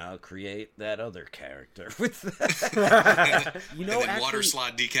 and I'll create that other character with that. You know, and then water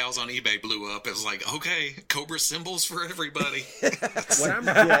slide decals on eBay blew up. It was like, okay, Cobra symbols for everybody.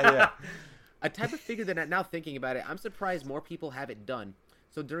 A type of figure that now thinking about it, I'm surprised more people have it done.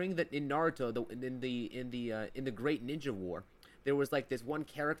 So in Naruto, in the Great Ninja War, there was like this one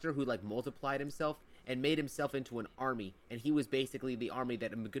character who like multiplied himself and made himself into an army, and he was basically the army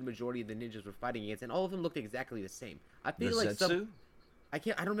that a good majority of the ninjas were fighting against, and all of them looked exactly the same. I feel like I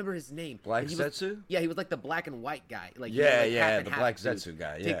don't remember his name. Black Zetsu? Yeah, he was like the black and white guy. Like the Black Zetsu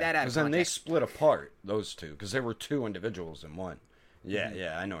guy. Yeah, take that out. Because then they split apart those two because there were two individuals in one.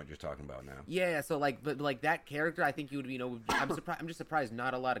 Yeah, I know what you're talking about now. Yeah, so but that character, I think you would, you know, I'm just surprised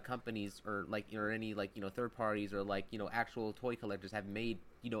not a lot of companies or any third parties or actual toy collectors have made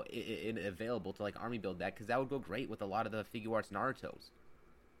it available to army build that, because that would go great with a lot of the Figure Arts Naruto's.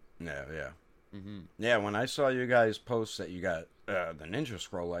 Yeah. Yeah, when I saw you guys post that you got the Ninja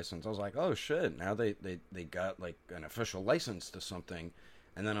Scroll license, I was like, oh shit, now they got like an official license to something,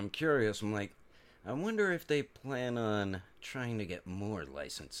 and then I'm curious, I'm like, I wonder if they plan on trying to get more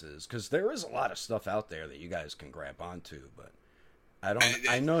licenses, because there is a lot of stuff out there that you guys can grab onto, but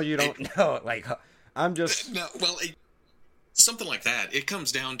I know you don't know. Like, I'm just something like that. It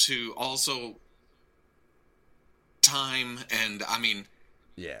comes down to also time, and I mean,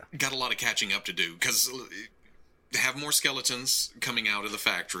 got a lot of catching up to do, because have more skeletons coming out of the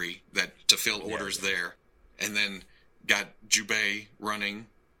factory to fill orders there, and then got Jubei running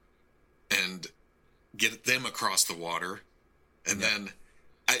and get them across the water, and then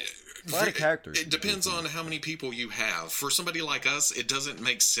a lot of characters. It depends on how many people you have. For somebody like us, it doesn't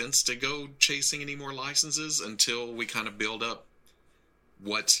make sense to go chasing any more licenses until we kind of build up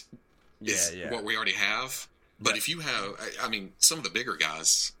what is what we already have. But if you have, I mean, some of the bigger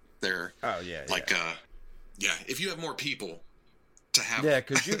guys, they're if you have more people to have,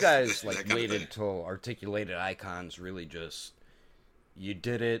 because you guys like waited till articulated icons really just you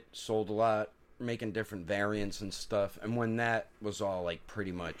did it, sold a lot, making different variants and stuff, and when that was all like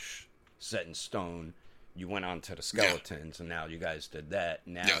pretty much set in stone, you went on to the skeletons, and now you guys did that.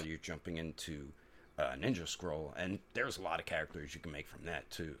 Now you're jumping into Ninja Scroll, and there's a lot of characters you can make from that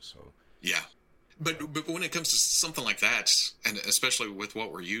too. So but when it comes to something like that, and especially with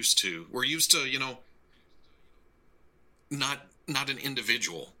what we're used to, not an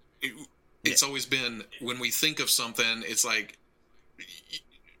individual. It's always been, when we think of something, it's like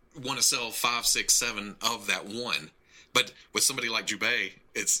want to sell 5, 6, 7 of that one. But with somebody like Jubei,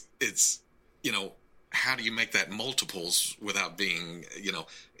 it's how do you make that multiples without being, so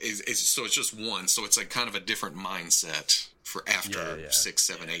it's just one. So it's like kind of a different mindset for after 6,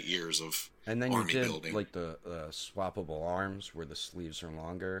 7, 8 years of and then army you did building. Like the swappable arms where the sleeves are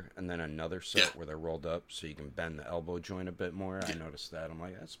longer, and then another set where they're rolled up so you can bend the elbow joint a bit more. I noticed that. I'm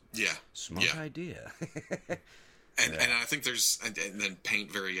like, that's smart idea. And I think there's and then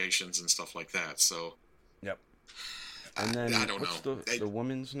paint variations and stuff like that. So and then I don't what's know the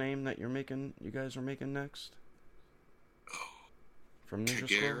woman's name that you guys are making next? From Ninja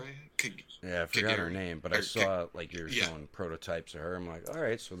Scroll? I forgot her name, but I saw like you're showing prototypes of her. I'm like, all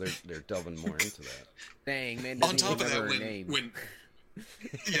right, so they're delving more into that. Dang, man! On top of that, when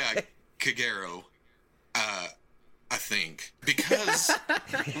Kagero, I think, because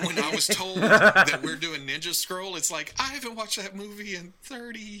when I was told that we're doing Ninja Scroll, it's like, I haven't watched that movie in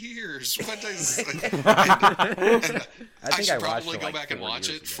 30 years. What does? I should probably go back and watch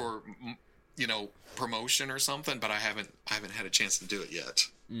it for, promotion or something, but I haven't had a chance to do it yet.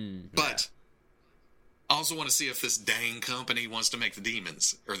 But I also want to see if this dang company wants to make the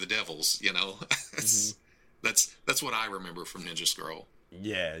demons or the devils. That's what I remember from Ninja Scroll.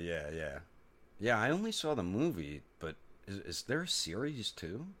 Yeah. I only saw the movie, but is there a series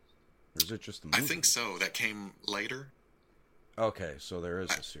too? Or is it just the movie? I think so. That came later. Okay, so there is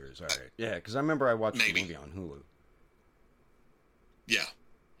a series. All right. Yeah, because I remember I watched the movie on Hulu. Yeah.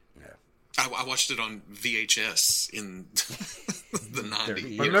 I watched it on VHS in the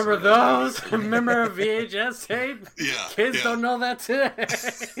 90s. Remember those? Remember VHS tape? Yeah. Kids don't know that today.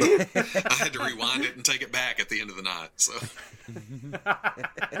 I had to rewind it and take it back at the end of the night. So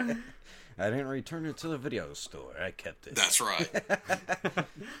I didn't return it to the video store. I kept it. That's right.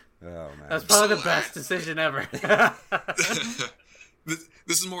 Oh man, that's probably the best decision ever.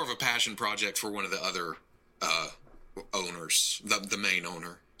 This is more of a passion project for one of the other owners, the main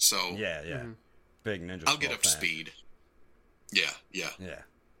owner. So yeah, big Ninja. I'll get up to speed. Yeah.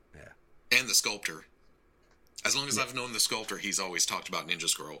 And the sculptor. As long as I've known the sculptor, he's always talked about Ninja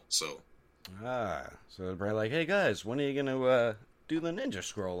Scroll. So so they're probably like, hey guys, when are you gonna do the Ninja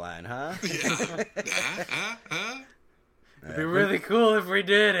Scroll line, huh? It'd be really cool if we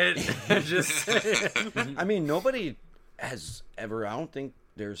did it. Just saying. I mean, nobody has ever. I don't think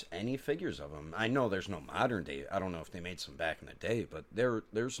there's any figures of them. I know there's no modern day. I don't know if they made some back in the day, but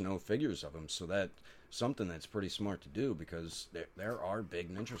there's no figures of them. So that's something that's pretty smart to do, because there are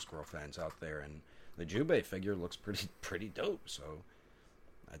big Ninja Scroll fans out there, and the Jubei figure looks pretty dope. So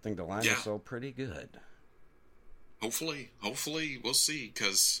I think the line will sell pretty good. Hopefully we'll see,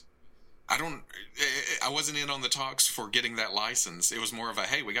 because I wasn't in on the talks for getting that license. It was more of a,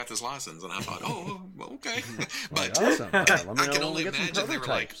 hey, we got this license, and I thought, okay. But awesome. I can only imagine they were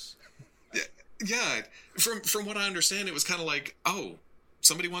like, from what I understand, it was kind of like, oh,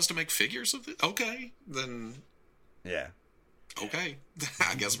 somebody wants to make figures of it? Okay, then okay.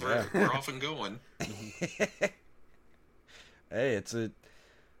 I guess we're off and going. Hey,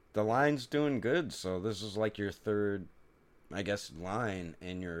 the line's doing good, so this is like your third, I guess, line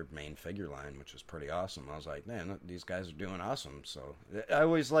in your main figure line, which is pretty awesome. I was like, man, these guys are doing awesome. So I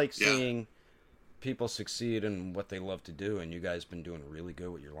always like seeing people succeed in what they love to do, and you guys been doing really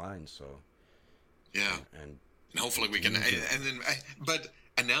good with your line. So and hopefully we can. And then, but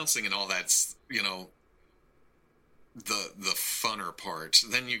announcing and all that's the funner part.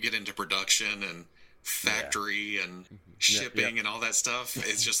 Then you get into production and factory and shipping and all that stuff.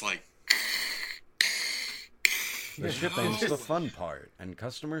 It's just like. The shipping's the fun part, and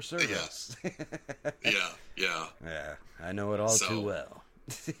customer service. Yeah. I know it all too well.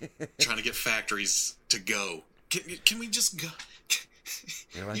 Trying to get factories to go. Can we just go?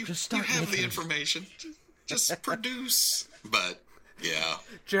 You're like, you have the information. Just produce. But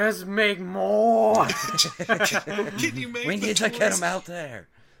just make more. Can you make? We need to get them out there.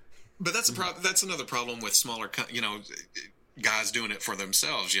 But that's another problem with smaller, guys doing it for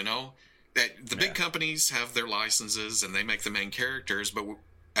themselves. The big companies have their licenses and they make the main characters, but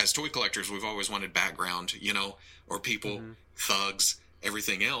as toy collectors, we've always wanted background, or people, thugs,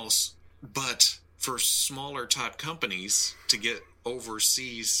 everything else. But for smaller type companies to get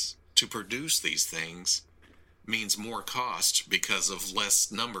overseas to produce these things means more cost because of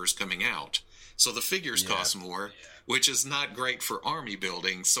less numbers coming out. So the figures cost more, which is not great for army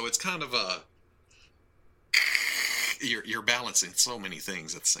building. So it's kind of you're balancing so many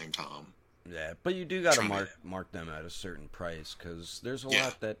things at the same time. Yeah, but you do got to mark them at a certain price because there's a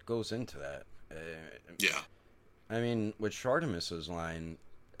lot that goes into that. I mean, with Shartimus's line,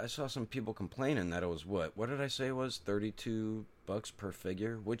 I saw some people complaining that it was what did I say it was $32 per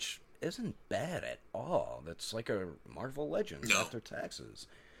figure, which isn't bad at all. That's like a Marvel Legends after taxes.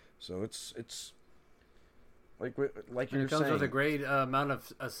 So it's like you're saying. It comes with a great amount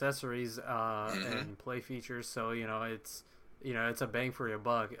of accessories and play features. So it's a bang for your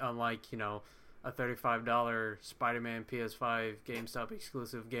buck. Unlike a $35 Spider-Man PS5 GameStop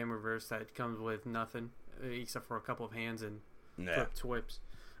exclusive Game Reverse that comes with nothing except for a couple of hands and whips.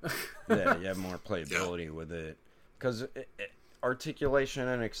 Yeah, you have more playability with it because articulation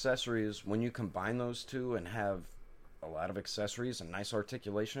and accessories. When you combine those two and have a lot of accessories and nice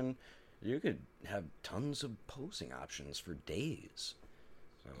articulation, you could have tons of posing options for days.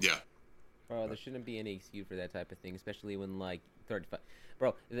 So. Bro, there shouldn't be any excuse for that type of thing, especially when 35.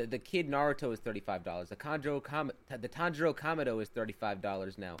 Bro, the kid Naruto is $35. The Tanjiro Kamado is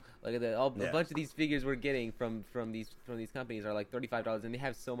 $35 now. Like a bunch of these figures we're getting from these companies are like $35, and they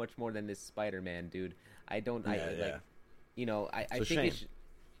have so much more than this Spider-Man, dude. I think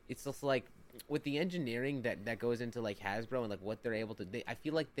it's just like with the engineering that goes into like Hasbro and like what they're able to. I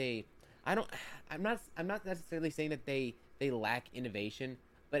feel like I'm not necessarily saying that they lack innovation.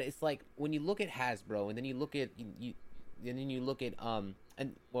 But it's like when you look at Hasbro, and then you look at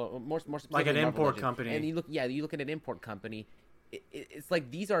more like an import company, and you look at an import company. It's like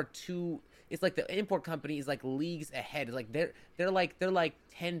these are two. It's like the import company is like leagues ahead. Like they're like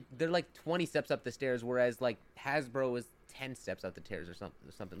 20 steps up the stairs, whereas like Hasbro is 10 steps up the stairs or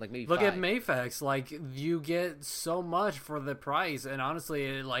something like maybe. Look 5. at Mayfex. Like you get so much for the price, and honestly,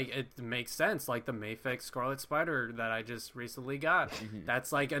 it makes sense. Like the Mayfex Scarlet Spider that I just recently got.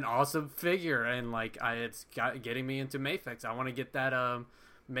 That's like an awesome figure, and like it's getting me into Mayfex. I want to get that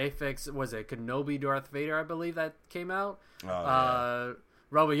Mayfex. Was it Kenobi Darth Vader? I believe that came out.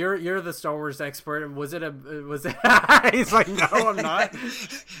 Robo, you're the Star Wars expert. Was it? He's like, no, I'm not.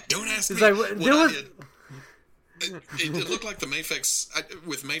 Don't ask me. It looked like the Mayfex,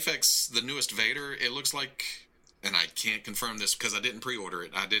 with Mayfex, the newest Vader, it looks like, and I can't confirm this because I didn't pre-order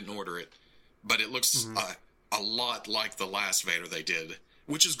it, I didn't order it, but it looks a lot like the last Vader they did,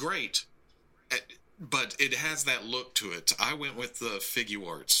 which is great, but it has that look to it. I went with the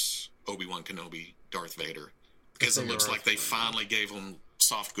Figuarts Obi-Wan Kenobi Darth Vader, because it looks like they finally gave him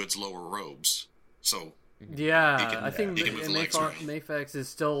soft goods lower robes, so... Yeah, I think Mayfex is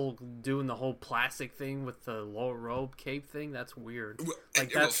still doing the whole plastic thing with the lower robe cape thing. That's weird.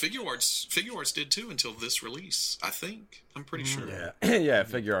 Figuarts did too until this release. I think I'm pretty sure. Yeah,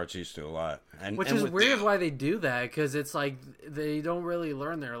 Figuarts used to a lot, which is weird why they do that, because it's like they don't really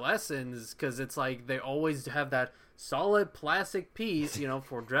learn their lessons. Because it's like they always have that solid plastic piece,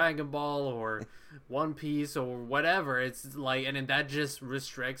 for Dragon Ball or One Piece or whatever. It's like, and then that just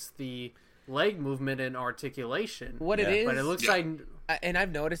restricts the leg movement and articulation. What it is, but it looks like, and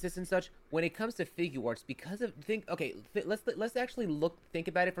I've noticed this and such. When it comes to Figuarts, because of let's actually think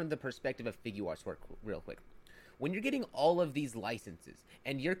about it from the perspective of Figuarts work real quick. When you're getting all of these licenses,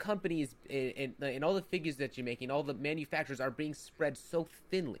 and your company is, and all the figures that you're making, all the manufacturers are being spread so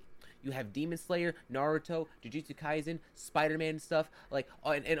thinly. You have Demon Slayer, Naruto, Jujutsu Kaisen, Spider-Man stuff,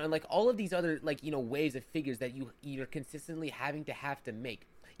 and like all of these other waves of figures that you're consistently having to make.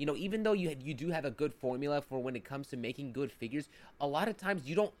 Even though you do have a good formula for when it comes to making good figures, a lot of times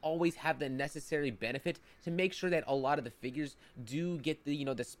you don't always have the necessary benefit to make sure that a lot of the figures do get the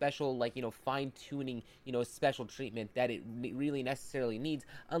the special fine tuning special treatment that it really necessarily needs,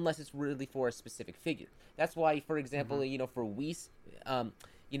 unless it's really for a specific figure. That's why, for example, for Whis,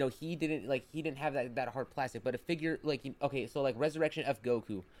 he didn't have that hard plastic, but a figure so Resurrection of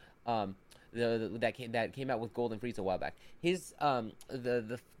Goku. That came out with Golden Frieza a while back. His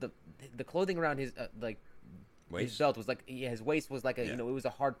the clothing around his his belt was his waist was it was a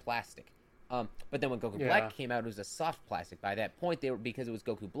hard plastic. But then when Goku Black came out, it was a soft plastic. By that point, because it was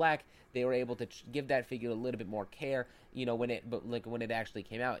Goku Black, they were able to give that figure a little bit more care. When it actually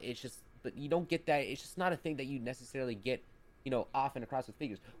came out, but you don't get that. It's just not a thing that you necessarily get often across with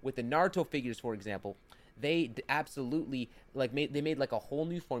figures. With the Naruto figures, for example, they absolutely made like a whole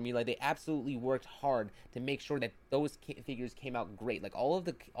new formula. They absolutely worked hard to make sure that those figures came out great. Like all of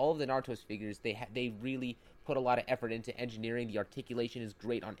the Naruto's figures, they really put a lot of effort into engineering. The articulation is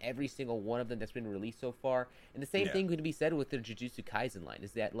great on every single one of them that's been released so far. And the same thing could be said with the Jujutsu Kaisen line.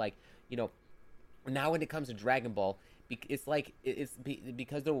 Is that like, you know, now when it comes to Dragon Ball, it's like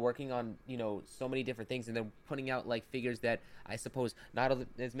because they're working on, you know, so many different things, and they're putting out like figures that I suppose not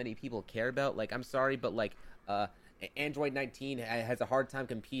as many people care about. Like, I'm sorry, but like Android 19 has a hard time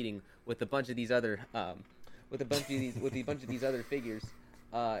competing with a bunch of these other with a bunch of these other figures.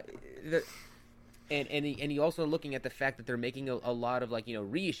 And you also are looking at the fact that they're making a lot of, like, you know,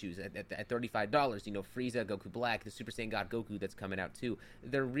 reissues at $35. You know, Frieza, Goku Black, the Super Saiyan God Goku that's coming out too.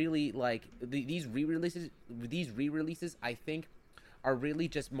 They're really like these re-releases. I think are really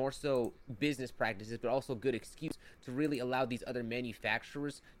just more so business practices, but also good excuse to really allow these other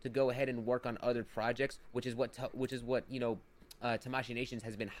manufacturers to go ahead and work on other projects, which is what you know, Tamashii Nations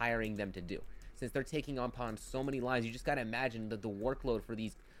has been hiring them to do. Since they're taking upon so many lines, you just got to imagine that the workload for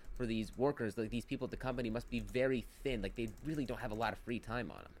these workers, like these people at the company, must be very thin. Like, they really don't have a lot of free time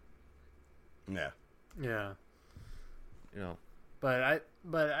on them. Yeah. You know, but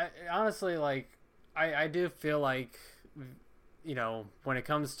I honestly, like, I do feel like, you know, when it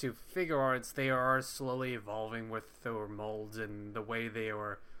comes to figure arts, they are slowly evolving with their molds and the way they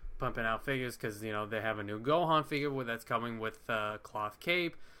are pumping out figures, because, you know, they have a new Gohan figure that's coming with cloth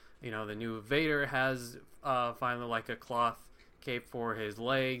cape. You know, the new Vader has finally like a cloth cape for his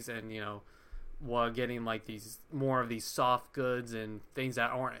legs, and, you know, while getting like these more of these soft goods and things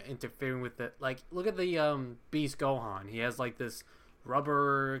that aren't interfering with it. Like, look at the Beast Gohan. He has like this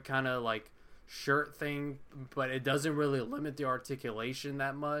rubber kind of like shirt thing, but it doesn't really limit the articulation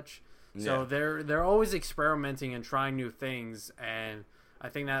that much. So they're always experimenting and trying new things, and I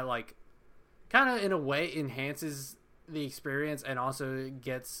think that, like, kind of in a way enhances the experience, and also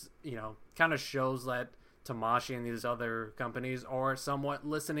gets, you know, kind of shows that Tamashii and these other companies are somewhat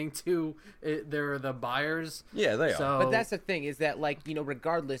listening to it. They're the buyers. Yeah, they are. But that's the thing, is that, like, you know,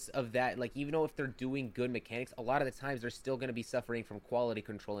 regardless of that, like, even though if they're doing good mechanics, a lot of the times they're still going to be suffering from quality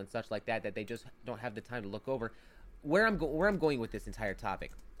control and such like that they just don't have the time to look over. Where I'm going with this entire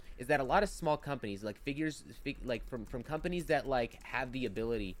topic is that a lot of small companies, like from companies that, like, have the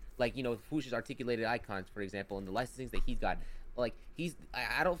ability, like, you know, Fwoosh's articulated icons, for example, and the licensings that he's got. Like,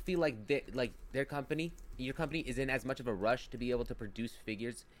 I don't feel like your company is in as much of a rush to be able to produce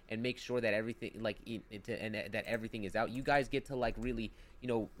figures and make sure that everything, like, that everything is out. You guys get to, like, really, you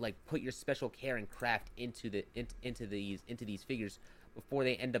know, like, put your special care and craft into these figures before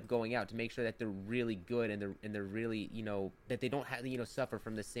they end up going out, to make sure that they're really good and they're really, you know, that they don't have, you know, suffer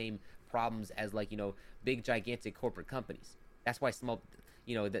from the same problems as, like, you know, big gigantic corporate companies. That's why small,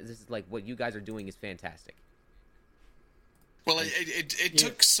 you know, this is like what you guys are doing is fantastic. Well, it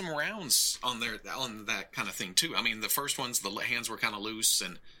took some rounds on that kind of thing too. I mean, the first ones, the hands were kind of loose,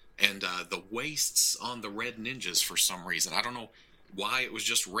 and the waists on the red ninjas, for some reason, I don't know why it was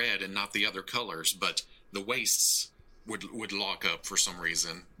just red and not the other colors, but the waists would lock up for some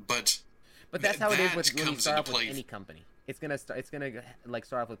reason. But that's how it is when you start off with any company. It's gonna like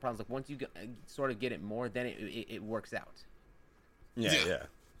start off with problems. Like, once you sort of get it more, then it works out. Yeah.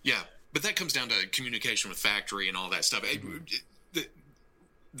 But that comes down to communication with factory and all that stuff. Mm-hmm.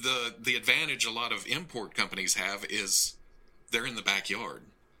 The advantage a lot of import companies have is they're in the backyard.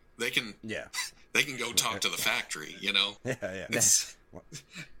 They can go talk to the factory, you know?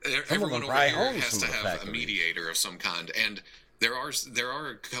 Everyone over here has to have a mediator of some kind. And there's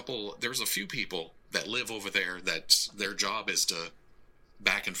a few people that live over there that their job is to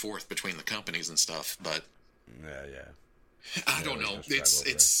back and forth between the companies and stuff. But I don't know.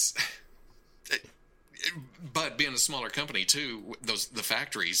 But being a smaller company too, the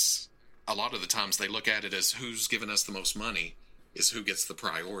factories, a lot of the times they look at it as who's giving us the most money is who gets the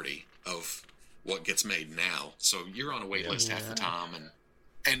priority of what gets made now. So you're on a wait list half the time,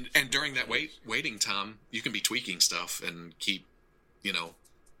 and during that waiting time, you can be tweaking stuff and keep, you know,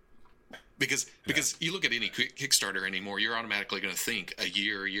 because you look at any Kickstarter anymore, you're automatically going to think a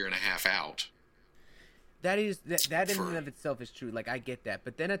year and a half out. That in and of itself is true. Like, I get that,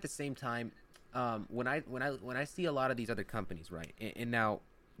 but then at the same time, when I see a lot of these other companies, right, and now,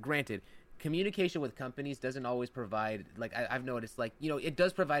 granted, communication with companies doesn't always provide, like, I've noticed, like, you know, it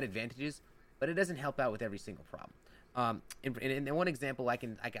does provide advantages, but it doesn't help out with every single problem. And one example I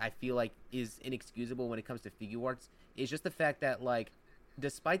feel like is inexcusable when it comes to figure arts is just the fact that, like,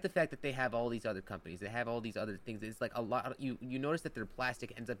 despite the fact that they have all these other companies, they have all these other things, it's like a lot. You notice that their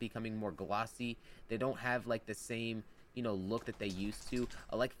plastic ends up becoming more glossy. They don't have, like, the same, look that they used to.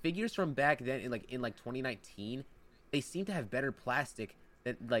 Like figures from back then in 2019, they seem to have better plastic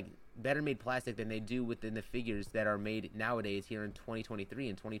better made plastic than they do within the figures that are made nowadays here in 2023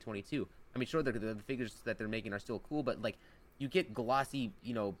 and 2022. I mean, sure, the figures that they're making are still cool, but like you get glossy,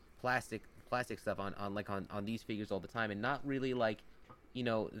 plastic stuff on these figures all the time, and not really like,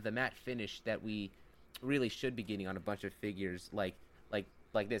 the matte finish that we really should be getting on a bunch of figures like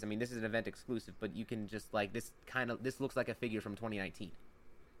this. I mean, this is an event exclusive, but you can just like this looks like a figure from 2019.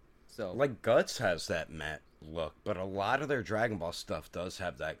 So like Guts has that matte look, but a lot of their Dragon Ball stuff does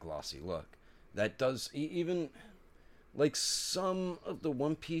have that glossy look. That does even like some of the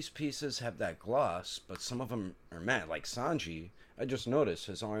One Piece pieces have that gloss, but some of them are matte. Like Sanji, I just noticed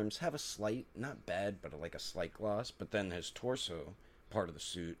his arms have a slight, not bad, but like a slight gloss, but then his torso part of the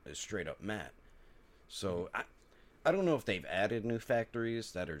suit is straight up matte. So I don't know if they've added new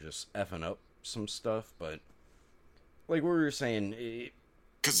factories that are just effing up some stuff, but like we were saying,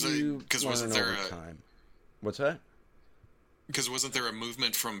 because wasn't there a time. What's that? Because wasn't there a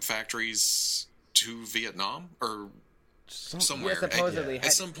movement from factories to Vietnam or somewhere? Yeah, supposedly.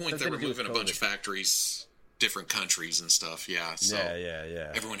 At some point, they were moving a bunch of factories, different countries and stuff. Yeah. So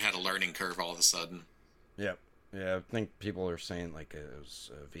yeah. Everyone had a learning curve all of a sudden. Yep. Yeah, I think people are saying like it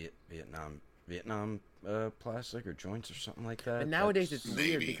was Vietnam plastic or joints or something like that. But nowadays it's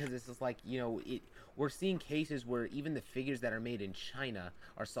weird because it's just like, we're seeing cases where even the figures that are made in China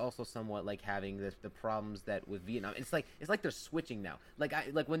are also somewhat like having the problems that with Vietnam. It's like they're switching now. Like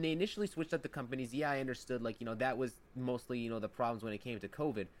when they initially switched up the companies, I understood that was mostly the problems when it came to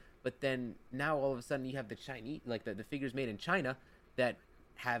COVID. But then now all of a sudden you have the Chinese, like the figures made in China that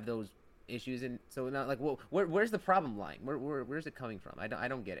have those issues, and so now like where's the problem lying? Where's it coming from? I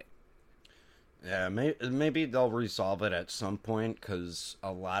don't get it. Yeah, maybe they'll resolve it at some point, because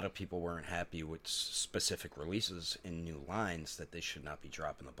a lot of people weren't happy with specific releases in new lines that they should not be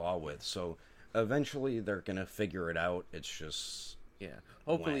dropping the ball with. So eventually they're gonna figure it out. It's just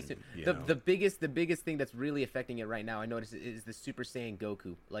hopefully soon. The biggest thing that's really affecting it right now, I noticed, is the Super Saiyan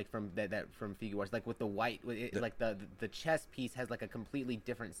Goku, like from that from Figure Wars, like with the white, like the chest piece has like a completely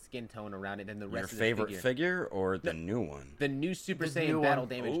different skin tone around it than the rest of the figure. Your favorite figure or the new one? The new Super Saiyan Battle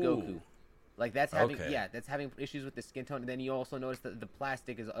Damage Goku. Like that's having issues with the skin tone, and then you also notice that the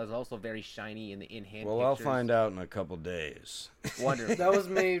plastic is also very shiny in the in-hand. Well, pictures. I'll find out in a couple days. Wonderful. That was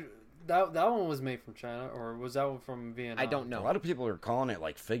made. That one was made from China, or was that one from Vietnam? I don't know. A lot of people are calling it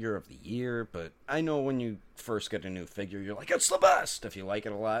like figure of the year, but I know when you first get a new figure, you're like, it's the best if you like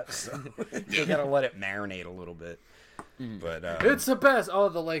it a lot. So you gotta let it marinate a little bit. But it's the best. Oh,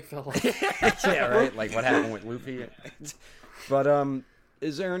 the lake fell. Yeah, right. Like what happened with Luffy. But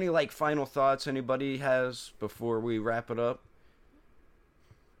is there any like final thoughts anybody has before we wrap it up?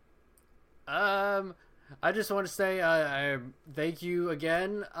 I just want to say I thank you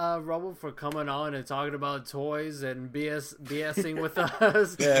again, Robo, for coming on and talking about toys and BSing with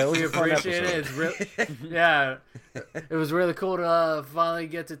us. Yeah, we appreciate it. It's it was really cool to finally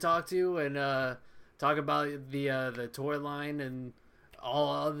get to talk to you and talk about the toy line and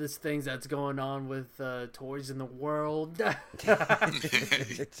all of these things that's going on with toys in the world. Yeah.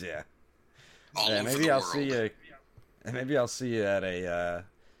 Maybe I'll see you. Maybe I'll see you at a.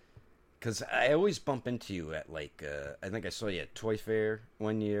 Because I always bump into you at, like, I think I saw you at Toy Fair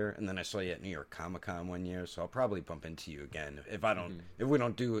one year, and then I saw you at New York Comic Con one year, so I'll probably bump into you again if we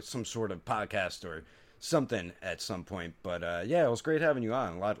don't do some sort of podcast or something at some point. But, yeah, it was great having you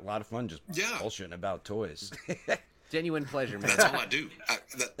on. A lot of fun just bullshitting about toys. Genuine pleasure, man. That's all I do.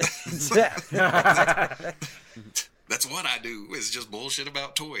 That's what I do, is just bullshit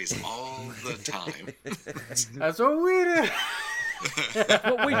about toys all the time. That's what we do. That's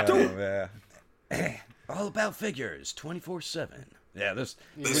what we do. Man. All about figures, 24/7. Yeah,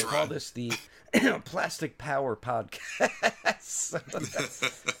 we call this the Plastic Power Podcast.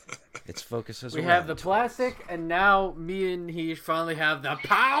 Its focus is we have the plastic, and now me and he finally have the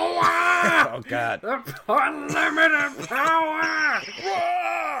power. Oh God! The unlimited power.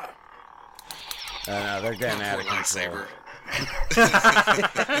 No, they're getting out of control.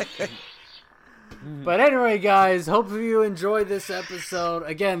 But anyway, guys, hopefully you enjoyed this episode.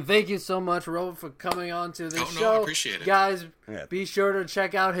 Again, thank you so much, Robo, for coming on to this show. I appreciate it. Guys, be sure to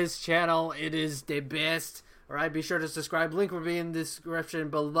check out his channel. It is the best. All right, be sure to subscribe. Link will be in the description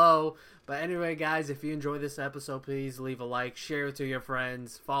below. But anyway, guys, if you enjoyed this episode, please leave a like, share it to your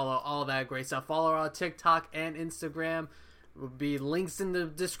friends, follow all that great stuff. Follow our TikTok and Instagram. Will be links in the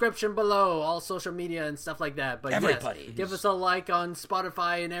description below, all social media and stuff like that. But everybody, yes, give us a like on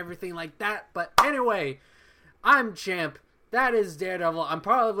Spotify and everything like that. But anyway, I'm Champ. That is Daredevil. I'm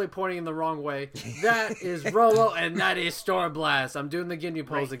probably pointing in the wrong way. That is Robo, and that is Storm Blast. I'm doing the Ginyu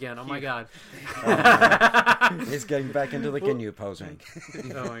pose again. Oh my god. He's getting back into the Ginyu posing.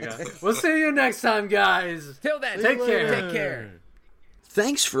 Oh my god. We'll see you next time, guys. Till then, take care. Take care.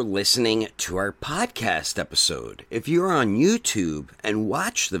 Thanks for listening to our podcast episode. If you're on YouTube and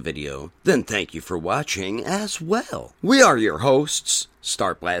watch the video, then thank you for watching as well. We are your hosts,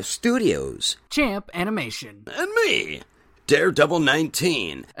 Starblast Studios, Champ Animation, and me, Daredevil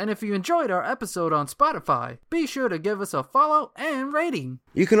 19. And if you enjoyed our episode on Spotify, be sure to give us a follow and rating.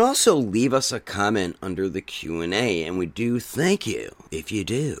 You can also leave us a comment under the Q&A, and we do thank you if you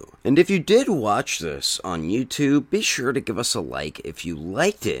do. And if you did watch this on YouTube, be sure to give us a like if you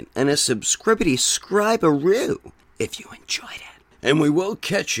liked it, and a subscribe-a-roo if you enjoyed it. And we will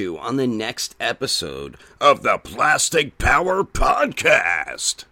catch you on the next episode of the Plastic Power Podcast.